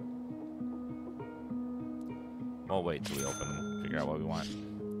 We'll wait till we open, figure out what we want.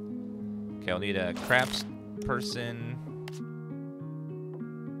 Okay, I'll need a crafts person.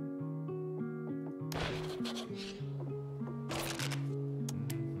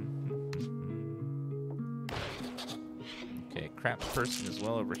 Craps person as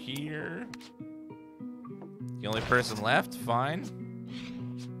well over here. The only person left, fine.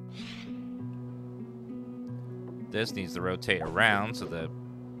 This needs to rotate around so the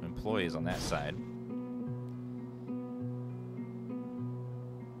employee is on that side.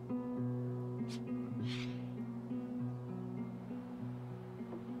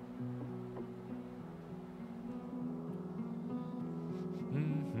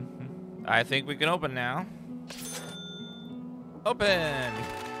 I think we can open now. Open!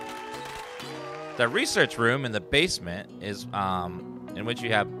 The research room in the basement is in which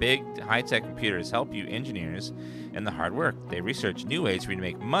you have big high-tech computers help you engineers in the hard work. They research new ways for you to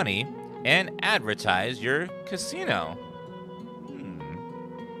make money and advertise your casino.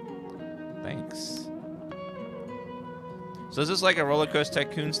 Thanks. So is this like a Roller Coaster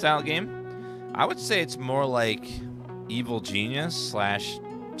Tycoon style game? I would say it's more like Evil Genius slash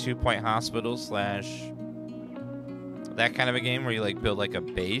 2 Point Hospital slash that kind of a game where you like build like a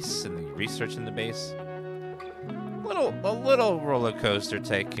base and then you research in the base. A little Roller Coaster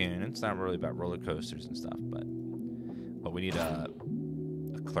Tycoon. It's not really about roller coasters and stuff, but we need a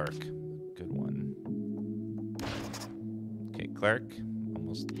clerk. Good one. Okay, clerk.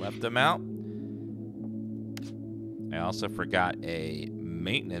 Almost left them out. I also forgot a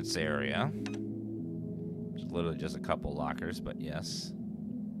maintenance area. It's literally just a couple lockers, but yes.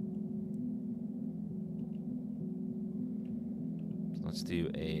 Let's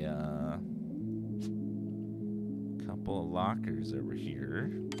do a couple of lockers over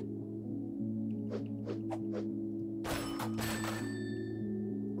here.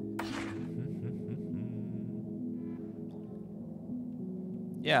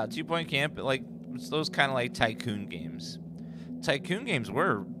 Yeah, 2 Point Camp, like, it's those kind of like tycoon games. Tycoon games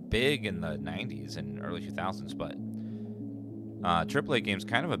were big in the 90s and early 2000s, but AAA games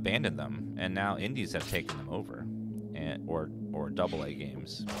kind of abandoned them, and now indies have taken them over. Or AA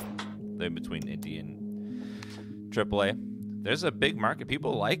games. They're between indie and AAA. There's a big market.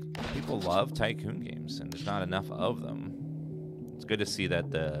 People love tycoon games, and there's not enough of them. It's good to see that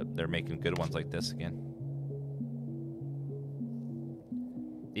they're making good ones like this again.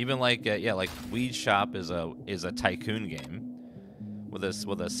 Even like like Weed Shop is a tycoon game with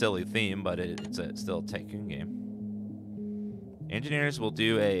a silly theme, but it's still a tycoon game. Engineers will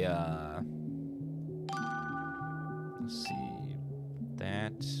do a let's see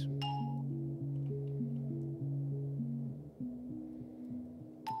that.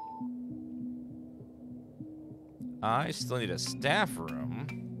 I still need a staff room.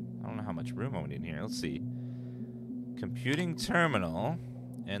 I don't know how much room I need in here. Let's see. Computing terminal,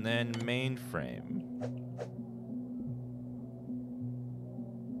 and then mainframe.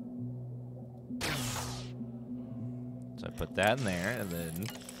 So I put that in there, and then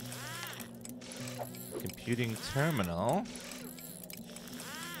computing terminal.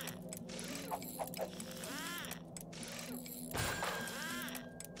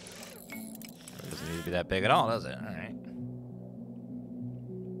 Doesn't need to be that big at all, does it? All right.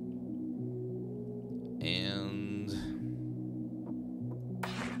 And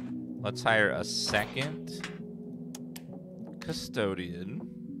let's hire a second custodian.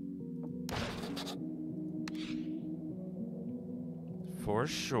 For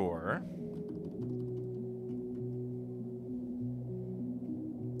sure.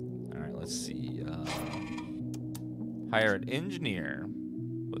 Alright, let's see. Hire an engineer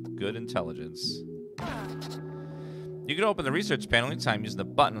with good intelligence. You can open the research panel anytime using the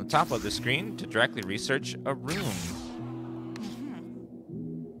button on the top of the screen to directly research a room.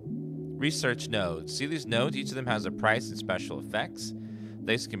 Research nodes. See these nodes? Each of them has a price and special effects.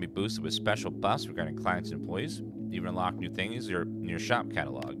 These can be boosted with special buffs regarding clients and employees. Even unlock new things in your shop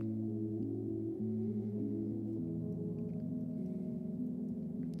catalog.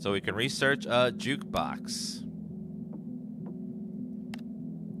 So we can research a jukebox.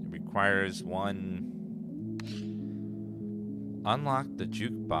 It requires one. Unlock the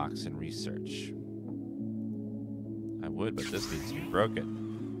jukebox and research. I would, but this needs to be broken.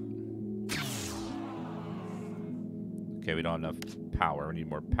 Okay, we don't have enough power. We need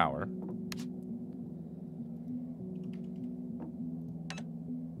more power.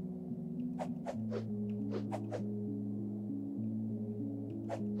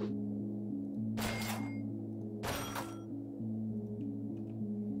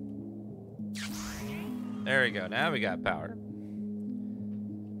 There we go. Now we got power.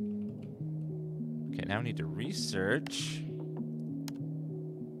 Okay, now we need to research.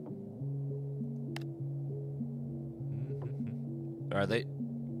 Are they?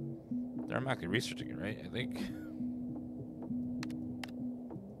 They're automatically researching it, right? I think.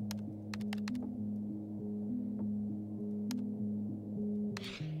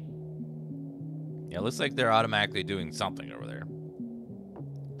 Yeah, it looks like they're automatically doing something over there.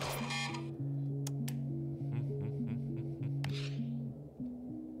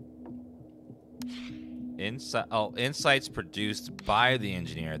 Insights produced by the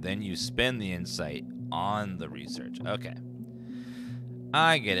engineer. Then you spend the insight on the research. Okay.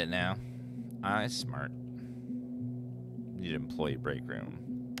 I get it now. I'm smart. Need an employee break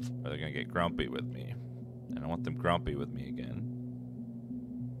room. Or they're going to get grumpy with me. I don't want them grumpy with me again.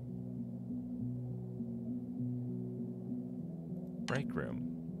 Break room.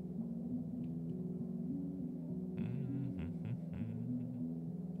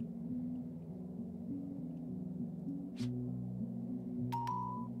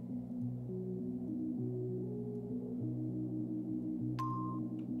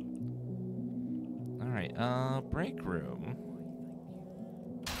 Break room.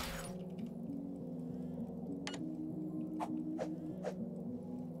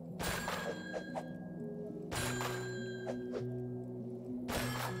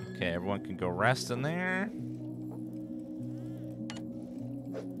 Okay, everyone can go rest in there.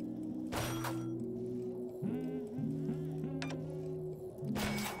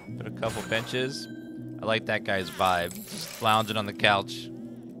 Put a couple benches. I like that guy's vibe. Just lounging on the couch.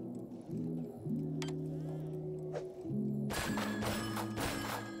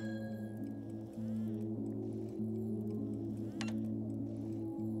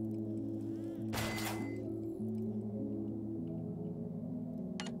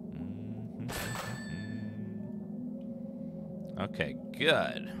 Okay,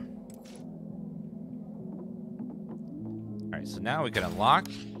 good. Alright, so now we can unlock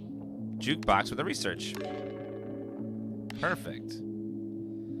jukebox with the research. Perfect.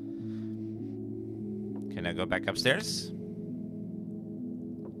 Okay, now go back upstairs.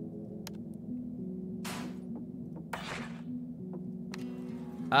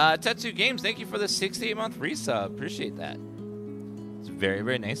 Tetsu Games, thank you for the 68-month resub. Appreciate that. It's very,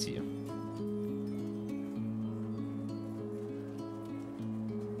 very nice of you.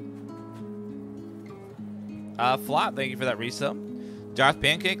 Flop, thank you for that resub. Darth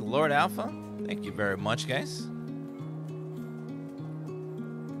Pancake, Lord Alpha, thank you very much, guys.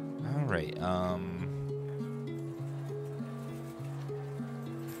 All right,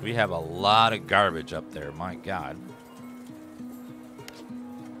 we have a lot of garbage up there, my God.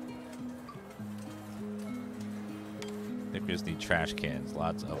 I think we just need trash cans,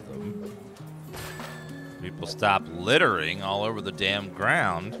 lots of them. People stop littering all over the damn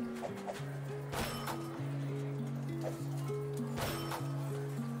ground.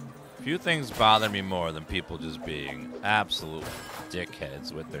 Few things bother me more than people just being absolute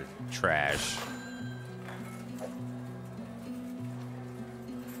dickheads with their trash.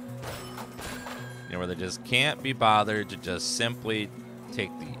 You know, where they just can't be bothered to just simply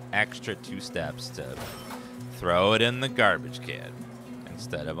take the extra 2 steps to throw it in the garbage can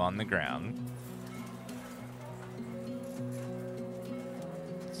instead of on the ground.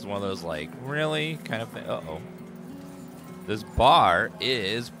 This is one of those, like, really kind of thing. Uh-oh. This bar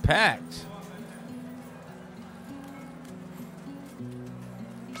is packed.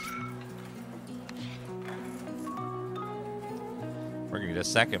 We're gonna get a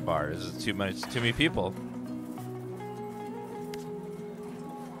second bar. This is too many people.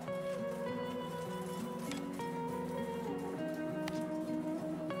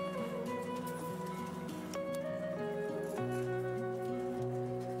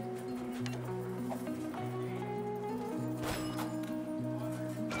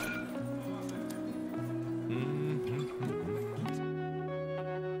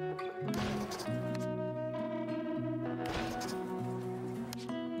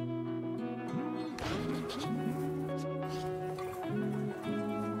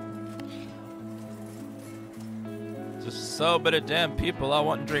 So many damn people all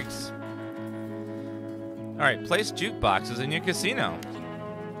wanting drinks. All right, place jukeboxes in your casino.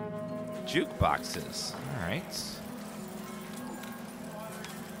 Jukeboxes. All right.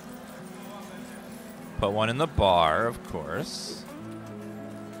 Put one in the bar, of course.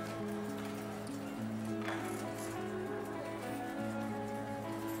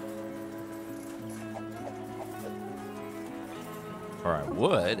 Or I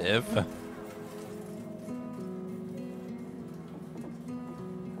would if...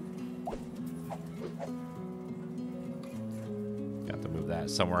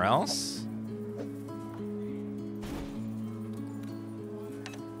 somewhere else.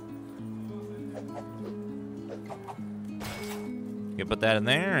 You can put that in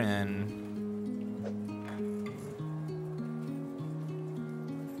there and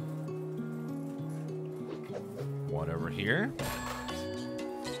one over here.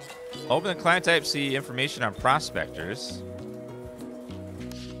 Open the client type, see information on prospectors.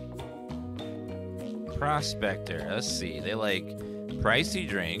 Prospector, let's see. They like pricey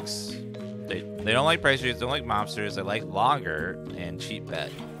drinks. They don't like pricey drinks, they don't like mobsters, they like lager and cheap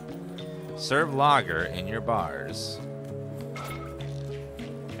bet. Serve lager in your bars.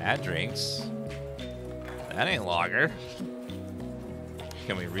 Add drinks. That ain't lager.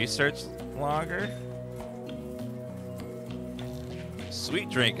 Can we research lager? Sweet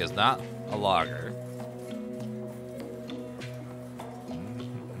drink is not a lager.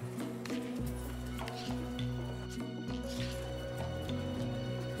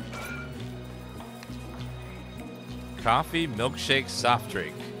 Coffee, milkshake, soft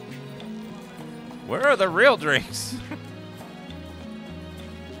drink. Where are the real drinks?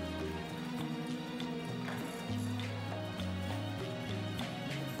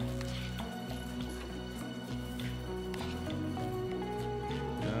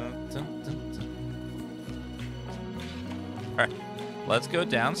 All right, let's go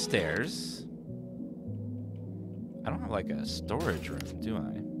downstairs. I don't have like a storage room, do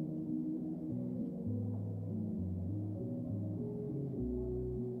I?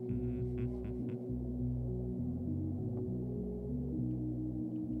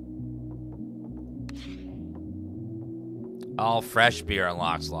 All fresh beer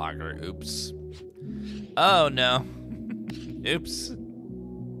unlocks lager. Oops. Oh, no. Oops.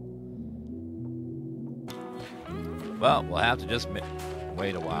 Well, we'll have to just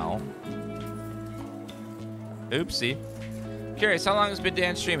wait a while. Oopsie. Curious, how long has been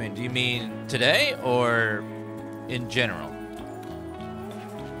Dan streaming? Do you mean today or in general?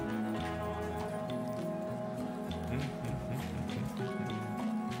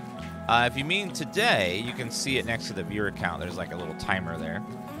 If you mean today, you can see it next to the viewer count. There's like a little timer there.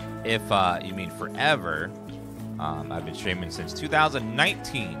 If you mean forever, I've been streaming since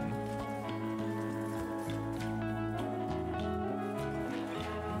 2019.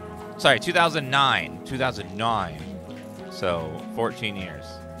 Sorry, 2009. 2009. So, 14 years.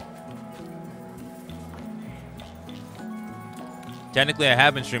 Technically, I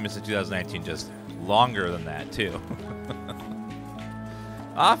have been streaming since 2019, just longer than that, too.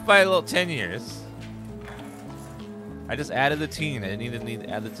 Off by a little 10 years. I just added the teen. I didn't even need to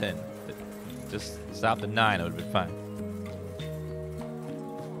add the 10. But just stop the 9. It would have been fine.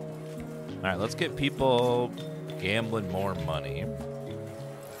 All right, let's get people gambling more money.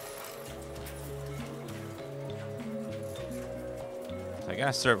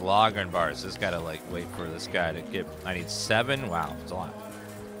 gotta serve lager and bars. Just gotta like wait for this guy to get. I need 7. Wow, it's a lot.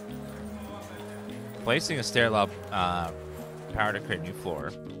 Placing a stairwell power to create a new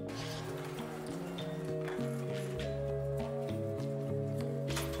floor.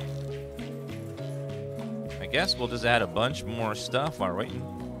 I guess we'll just add a bunch more stuff while we're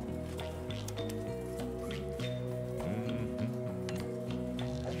waiting.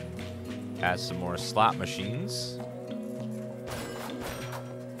 Add some more slot machines.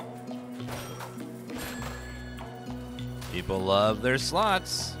 People love their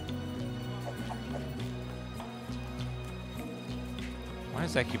slots. Why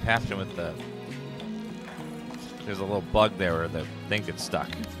does that keep happening with the... There's a little bug there where the thing gets stuck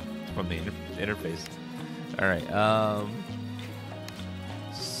from the interface. All right.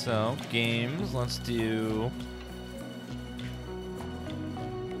 So, games. Let's do...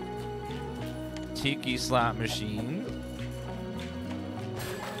 Tiki slot machine.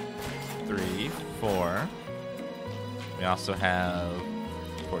 3, 4. We also have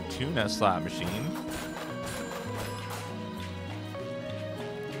Fortuna slot machine.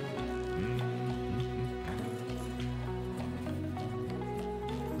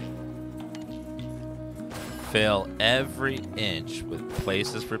 Fill every inch with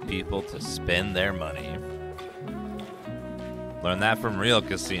places for people to spend their money. Learn that from real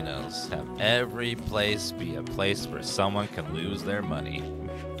casinos. Have every place be a place where someone can lose their money.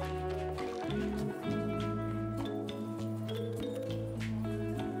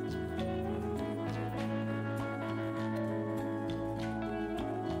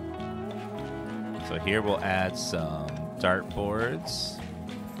 So here we'll add some dartboards.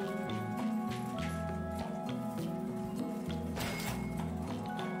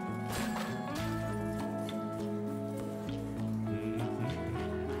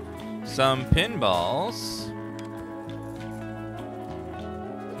 Some pinballs.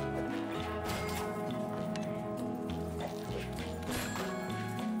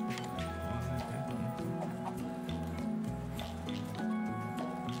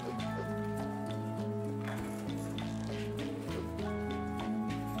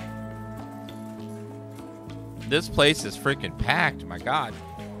 This place is freaking packed, my God.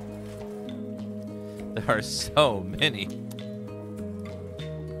 There are so many.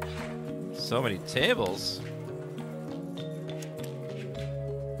 So many tables.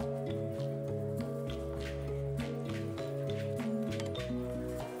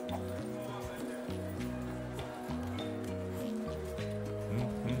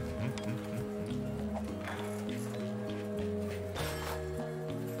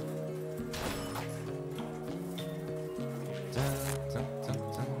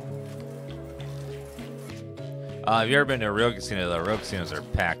 Have you ever been to a real casino? The real casinos are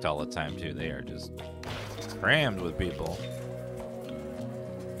packed all the time too. They are just crammed with people.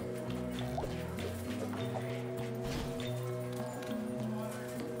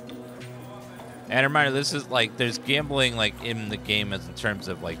 And a reminder, this is like, there's gambling like in the game as in terms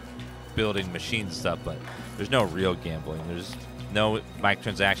of like building machines and stuff, but there's no real gambling. There's no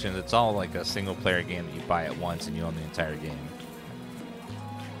microtransactions. It's all like a single player game that you buy at once and you own the entire game.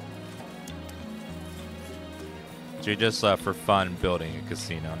 So you're just for fun building a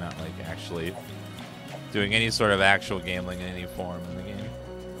casino, not like actually doing any sort of actual gambling in any form in the game.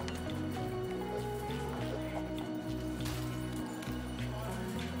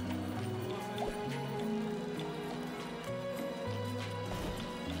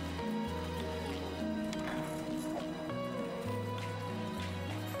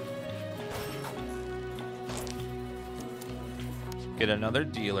 Get another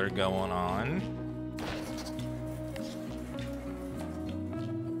dealer going on.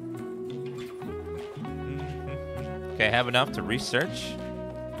 Okay, I have enough to research.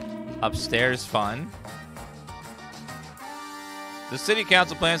 Upstairs fun. The city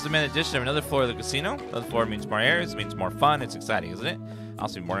council plans to demand addition of another floor of the casino. Another floor means more areas, means more fun. It's exciting, isn't it?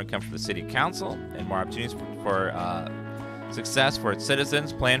 Also, more income for the city council and more opportunities for success for its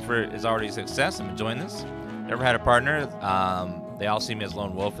citizens. Plan for is already a success. I'm enjoying this. Never had a partner. They all see me as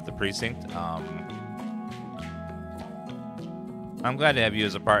lone wolf at the precinct. I'm glad to have you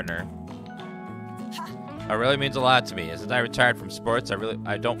as a partner. It really means a lot to me. Since I retired from sports, I feel like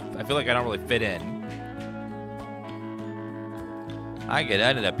I don't really fit in. I get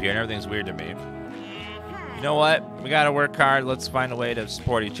ended up here and everything's weird to me. You know what? We gotta work hard. Let's find a way to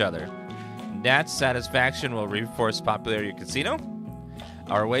support each other. That satisfaction will reinforce popularity of casino.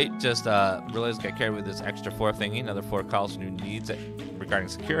 Our weight just really got carried with this extra floor thingy. Another floor calls for new needs regarding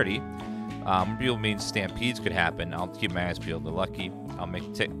security. People means stampedes could happen. I'll keep my eyes peeled. They're lucky. I'll make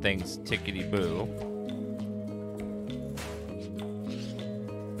things tickety-boo.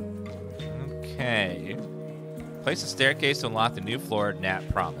 Okay. Place a staircase to unlock the new floor Nat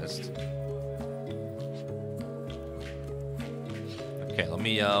promised. Okay, let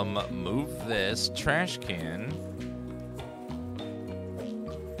me move this trash can.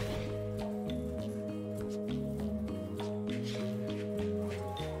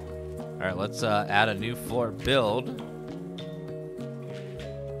 All right, let's add a new floor build.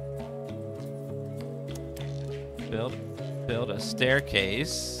 Build a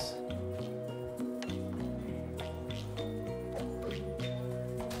staircase.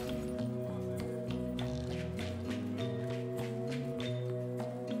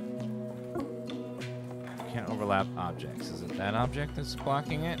 Can't overlap objects. Is it that object that's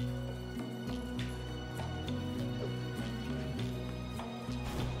blocking it?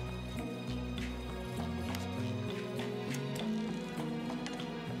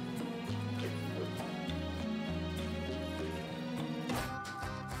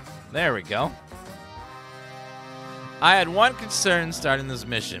 There we go. I had one concern starting this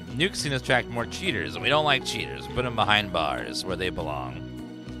mission. New casinos attract more cheaters, and we don't like cheaters. Put them behind bars where they belong.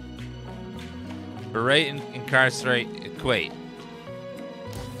 Berate and incarcerate equate.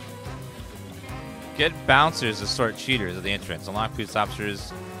 Get bouncers to sort cheaters at the entrance. Unlock police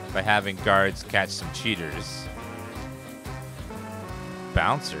officers by having guards catch some cheaters.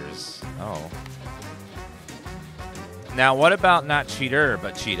 Bouncers? Oh. Now, what about not cheater,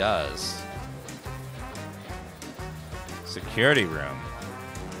 but cheat us? Security room.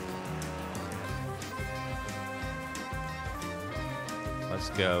 Let's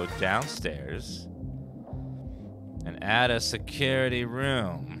go downstairs and add a security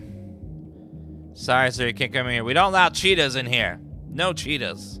room. Sorry, sir, you can't come in here. We don't allow cheetahs in here. No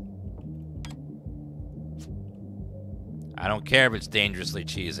cheetahs. I don't care if it's dangerously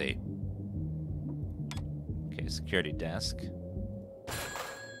cheesy. Okay, security desk.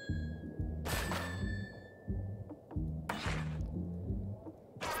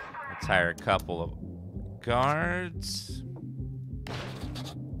 Let's hire a couple of guards.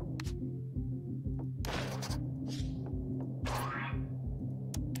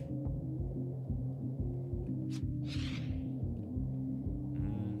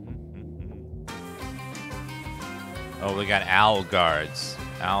 Oh, we got owl guards.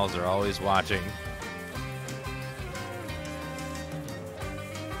 Owls are always watching.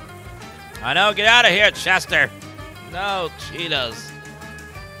 I know, get out of here, Chester. No, cheetahs.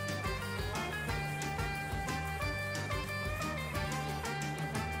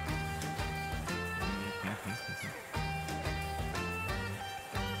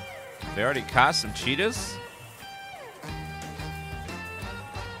 They already caught some cheetahs?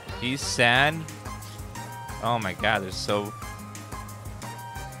 He's sad. Oh my god, they're so...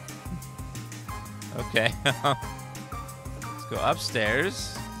 Okay. Let's go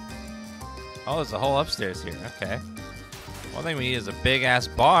upstairs. Oh, there's a whole upstairs here. Okay. One thing we need is a big-ass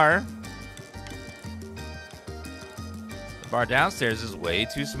bar. The bar downstairs is way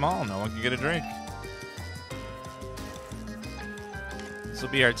too small. No one can get a drink. This will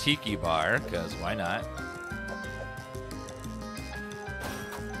be our tiki bar, because why not?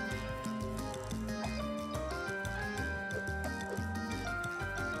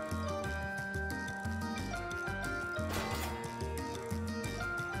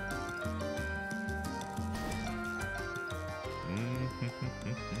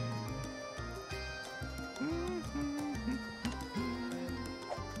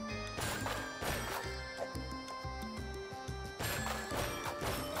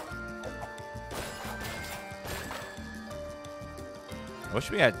 I wish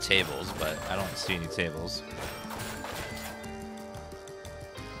we had tables, but I don't see any tables.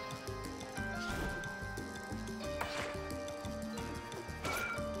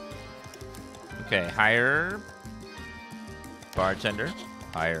 Okay, hire bartender,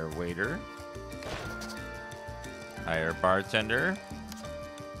 hire waiter, hire bartender,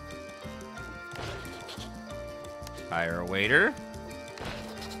 hire waiter.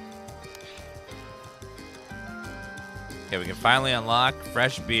 Okay, we can finally unlock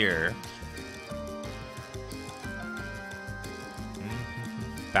fresh beer.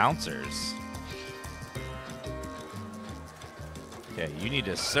 Bouncers. Okay, you need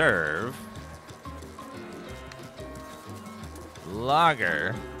to serve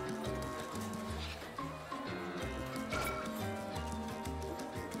lager.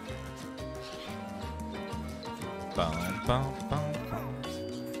 Boom, boom, boom.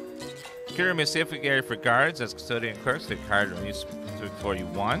 Security room is safely area for guards as custodian clerks. The card room use before you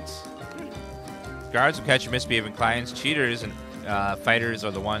want. Guards will catch your misbehaving clients. Cheaters and fighters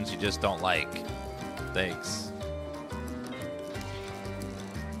are the ones you just don't like. Thanks.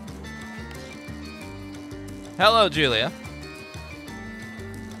 Hello, Julia.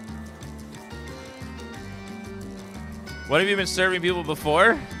 What have you been serving people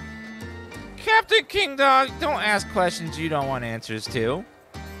before? Captain King Dog, don't ask questions you don't want answers to.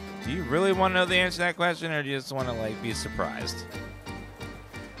 Do you really want to know the answer to that question, or do you just want to, like, be surprised?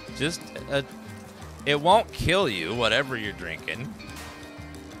 Just, it won't kill you, whatever you're drinking.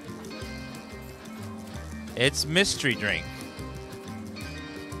 It's mystery drink.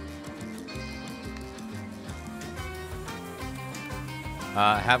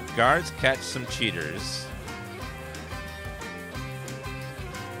 Have guards catch some cheaters.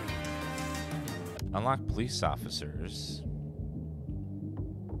 Unlock police officers.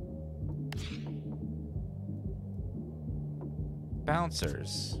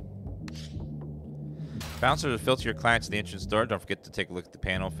 Bouncers. Bouncers will filter your clients to the entrance door. Don't forget to take a look at the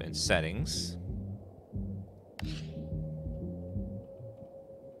panel in settings.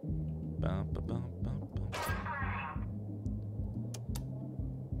 Bum, ba, bum, bum, bum.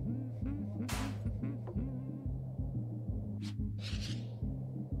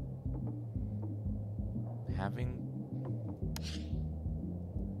 Having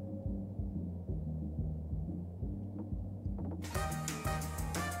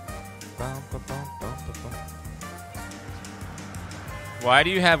Why do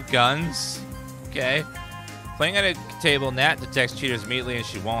you have guns? Okay. Playing at a table, Nat detects cheaters immediately and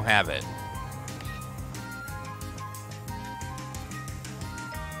she won't have it.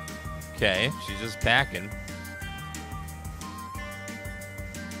 Okay, she's just packing.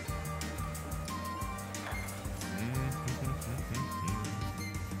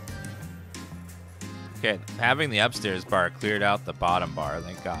 Okay, having the upstairs bar cleared out the bottom bar,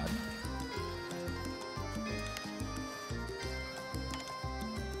 thank God.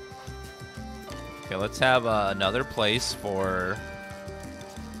 Okay, let's have another place for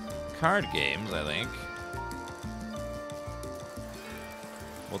card games, I think.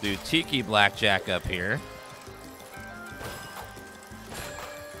 We'll do Tiki Blackjack up here.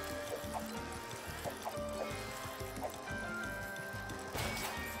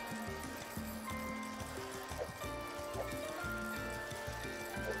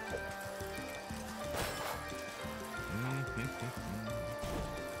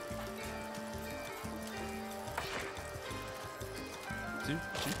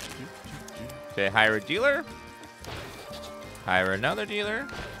 Okay, hire a dealer. Hire another dealer.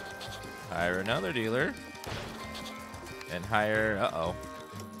 Hire another dealer. And hire... Uh-oh.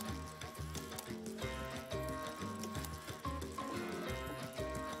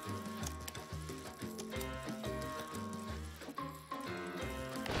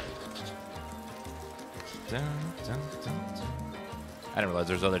 Dun, dun, dun, dun. I didn't realize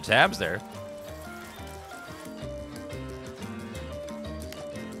there's other tabs there.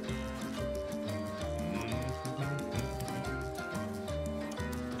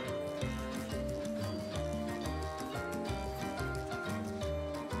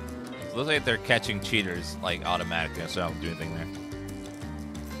 Looks like they're catching cheaters, like, automatically, so I don't do anything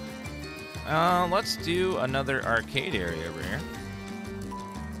there. Let's do another arcade area over here.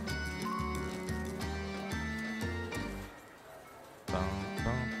 Bum,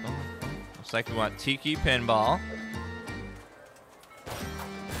 bum, bum, bum. Looks like we want Tiki Pinball.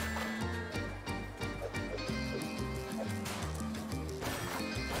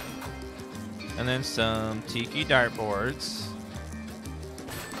 And then some Tiki dartboards.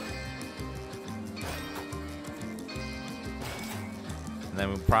 And then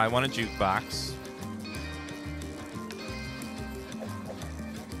we probably want a jukebox.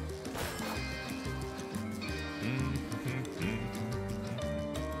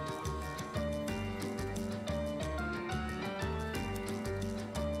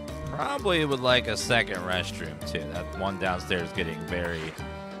 Probably would like a second restroom too. That one downstairs is getting very,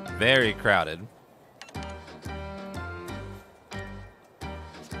 very crowded.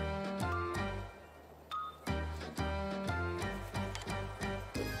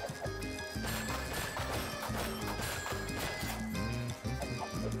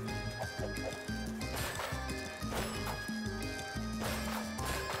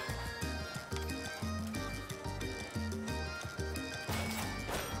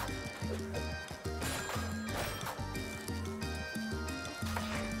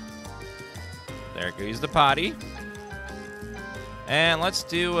 There goes the potty. And let's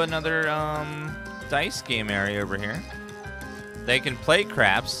do another dice game area over here. They can play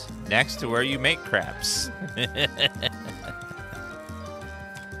craps next to where you make craps.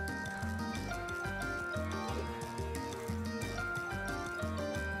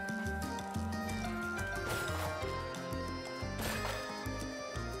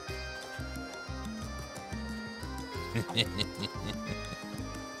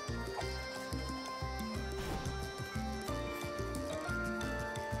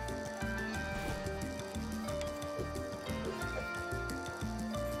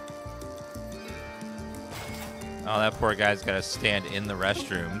 Oh, that poor guy's got to stand in the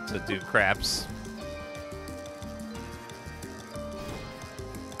restroom to do craps.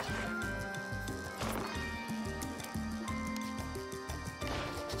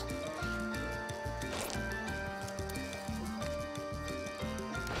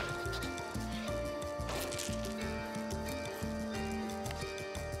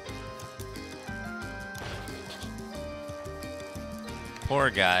 Poor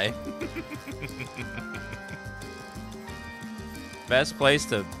guy. Best place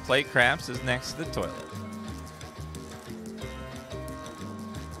to play craps is next to the toilet.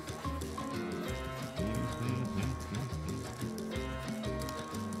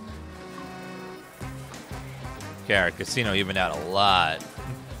 Okay, our casino evened out a lot.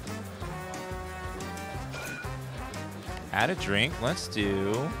 Add a drink. Let's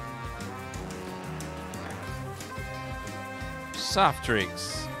do soft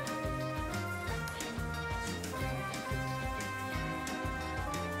drinks.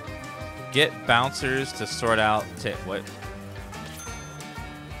 Get bouncers to sort out what?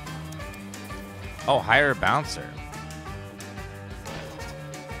 Oh, hire a bouncer.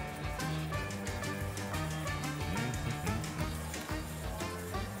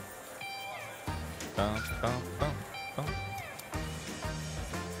 Bum, bum, bum, bum.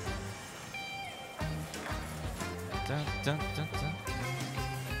 Dun, dun, dun, dun.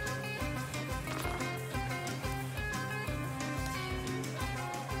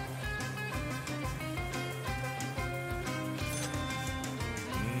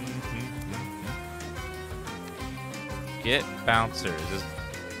 Get bouncers.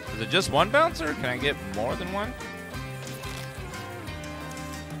 Is it just one bouncer? Can I get more than one?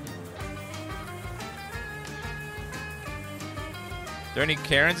 Are there any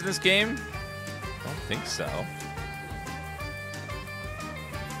Karens in this game? I don't think so.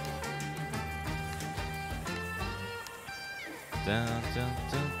 Dun, dun,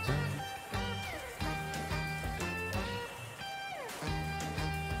 dun, dun.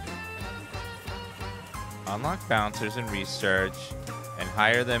 Unlock bouncers and recharge, and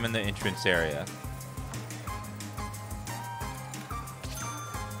hire them in the entrance area.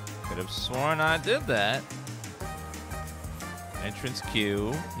 Could have sworn I did that. Entrance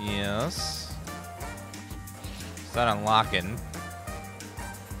queue, yes. It's not unlocking.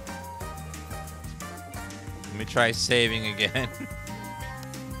 Let me try saving again.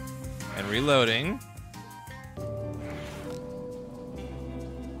 And reloading.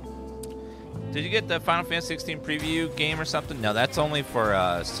 Did you get the Final Fantasy 16 preview game or something? No, that's only for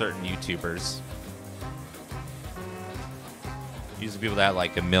certain YouTubers. Usually people that have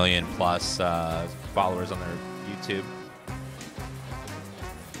like 1 million plus followers on their YouTube.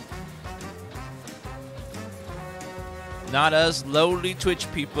 Not us lowly Twitch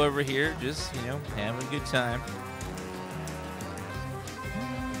people over here, just, you know, having a good time.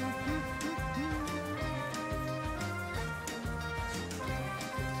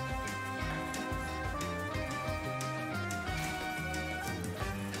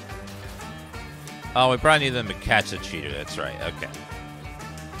 Oh, we probably need them to catch a cheater. That's right. Okay.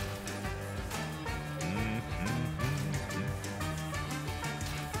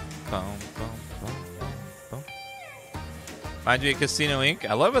 Mind you, Casino Inc.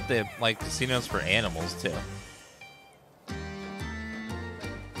 I love it. They have, like, casinos for animals too.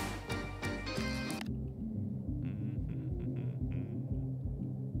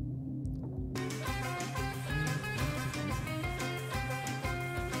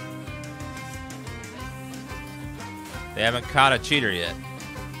 They haven't caught a cheater yet.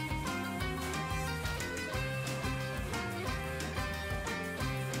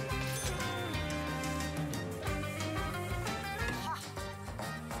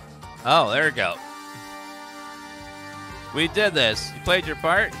 Oh, there we go. We did this. You played your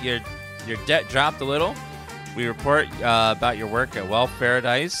part. Your debt dropped a little. We report about your work at Well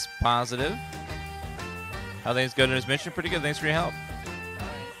Paradise. Positive. How things go to his mission? Pretty good. Thanks for your help.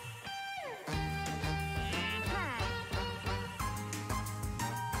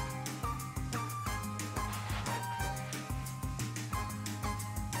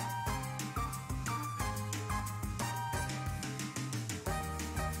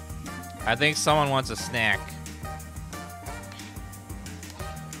 I think someone wants a snack.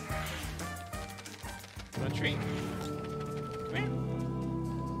 Want a treat? Come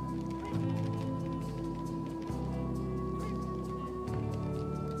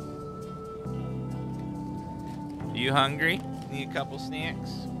here. You hungry? Need a couple snacks?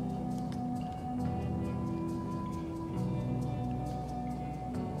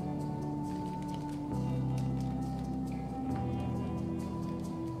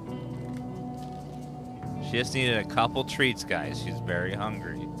 She just needed a couple treats, guys. She's very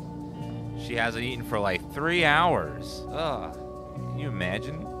hungry. She hasn't eaten for like 3 hours. Ugh. Can you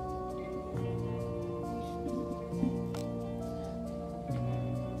imagine?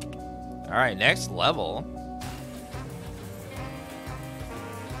 All right, next level.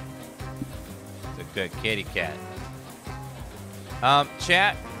 It's a good kitty cat.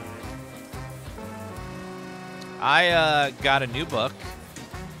 Chat. I got a new book.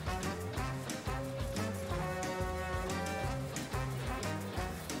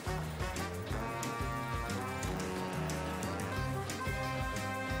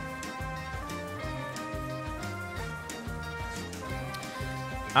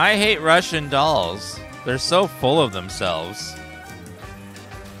 I hate Russian dolls. They're so full of themselves.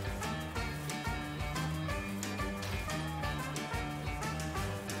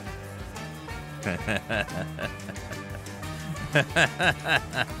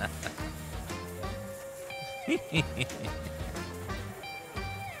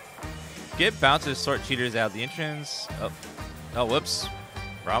 Get bouncers, sort cheaters out of the entrance. Oh, whoops.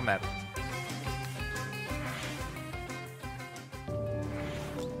 Wrong map.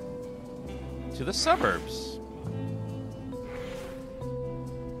 To the suburbs.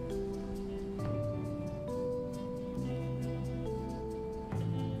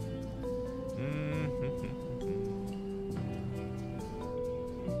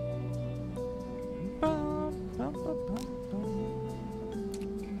 All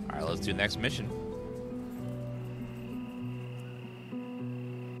right, let's do the next mission.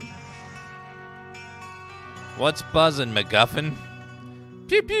 What's buzzing, MacGuffin?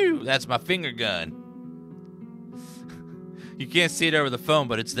 Pew pew! That's my finger gun. You can't see it over the phone,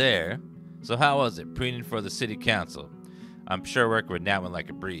 but it's there. So how was it, preening for the city council? I'm sure working with that one like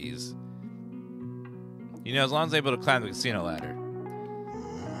a breeze. You know, as long as I'm able to climb the casino ladder.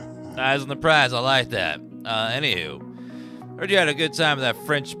 Eyes on the prize, I like that. Anywho, heard you had a good time with that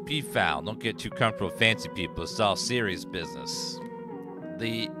French peafowl. Don't get too comfortable with fancy people. It's all serious business.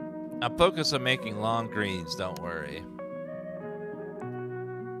 I'm focused on making long greens, don't worry.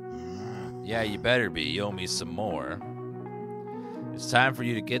 Yeah, you better be. You owe me some more. It's time for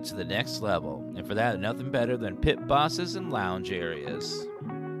you to get to the next level. And for that, nothing better than pit bosses and lounge areas.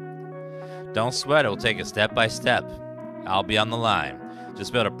 Don't sweat, it'll take it step by step. I'll be on the line.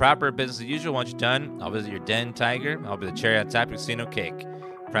 Just build a proper business as usual. Once you're done, I'll visit your den, Tiger. I'll be the cherry on top of your casino cake.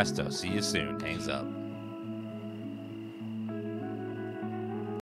 Presto, see you soon. Hangs up.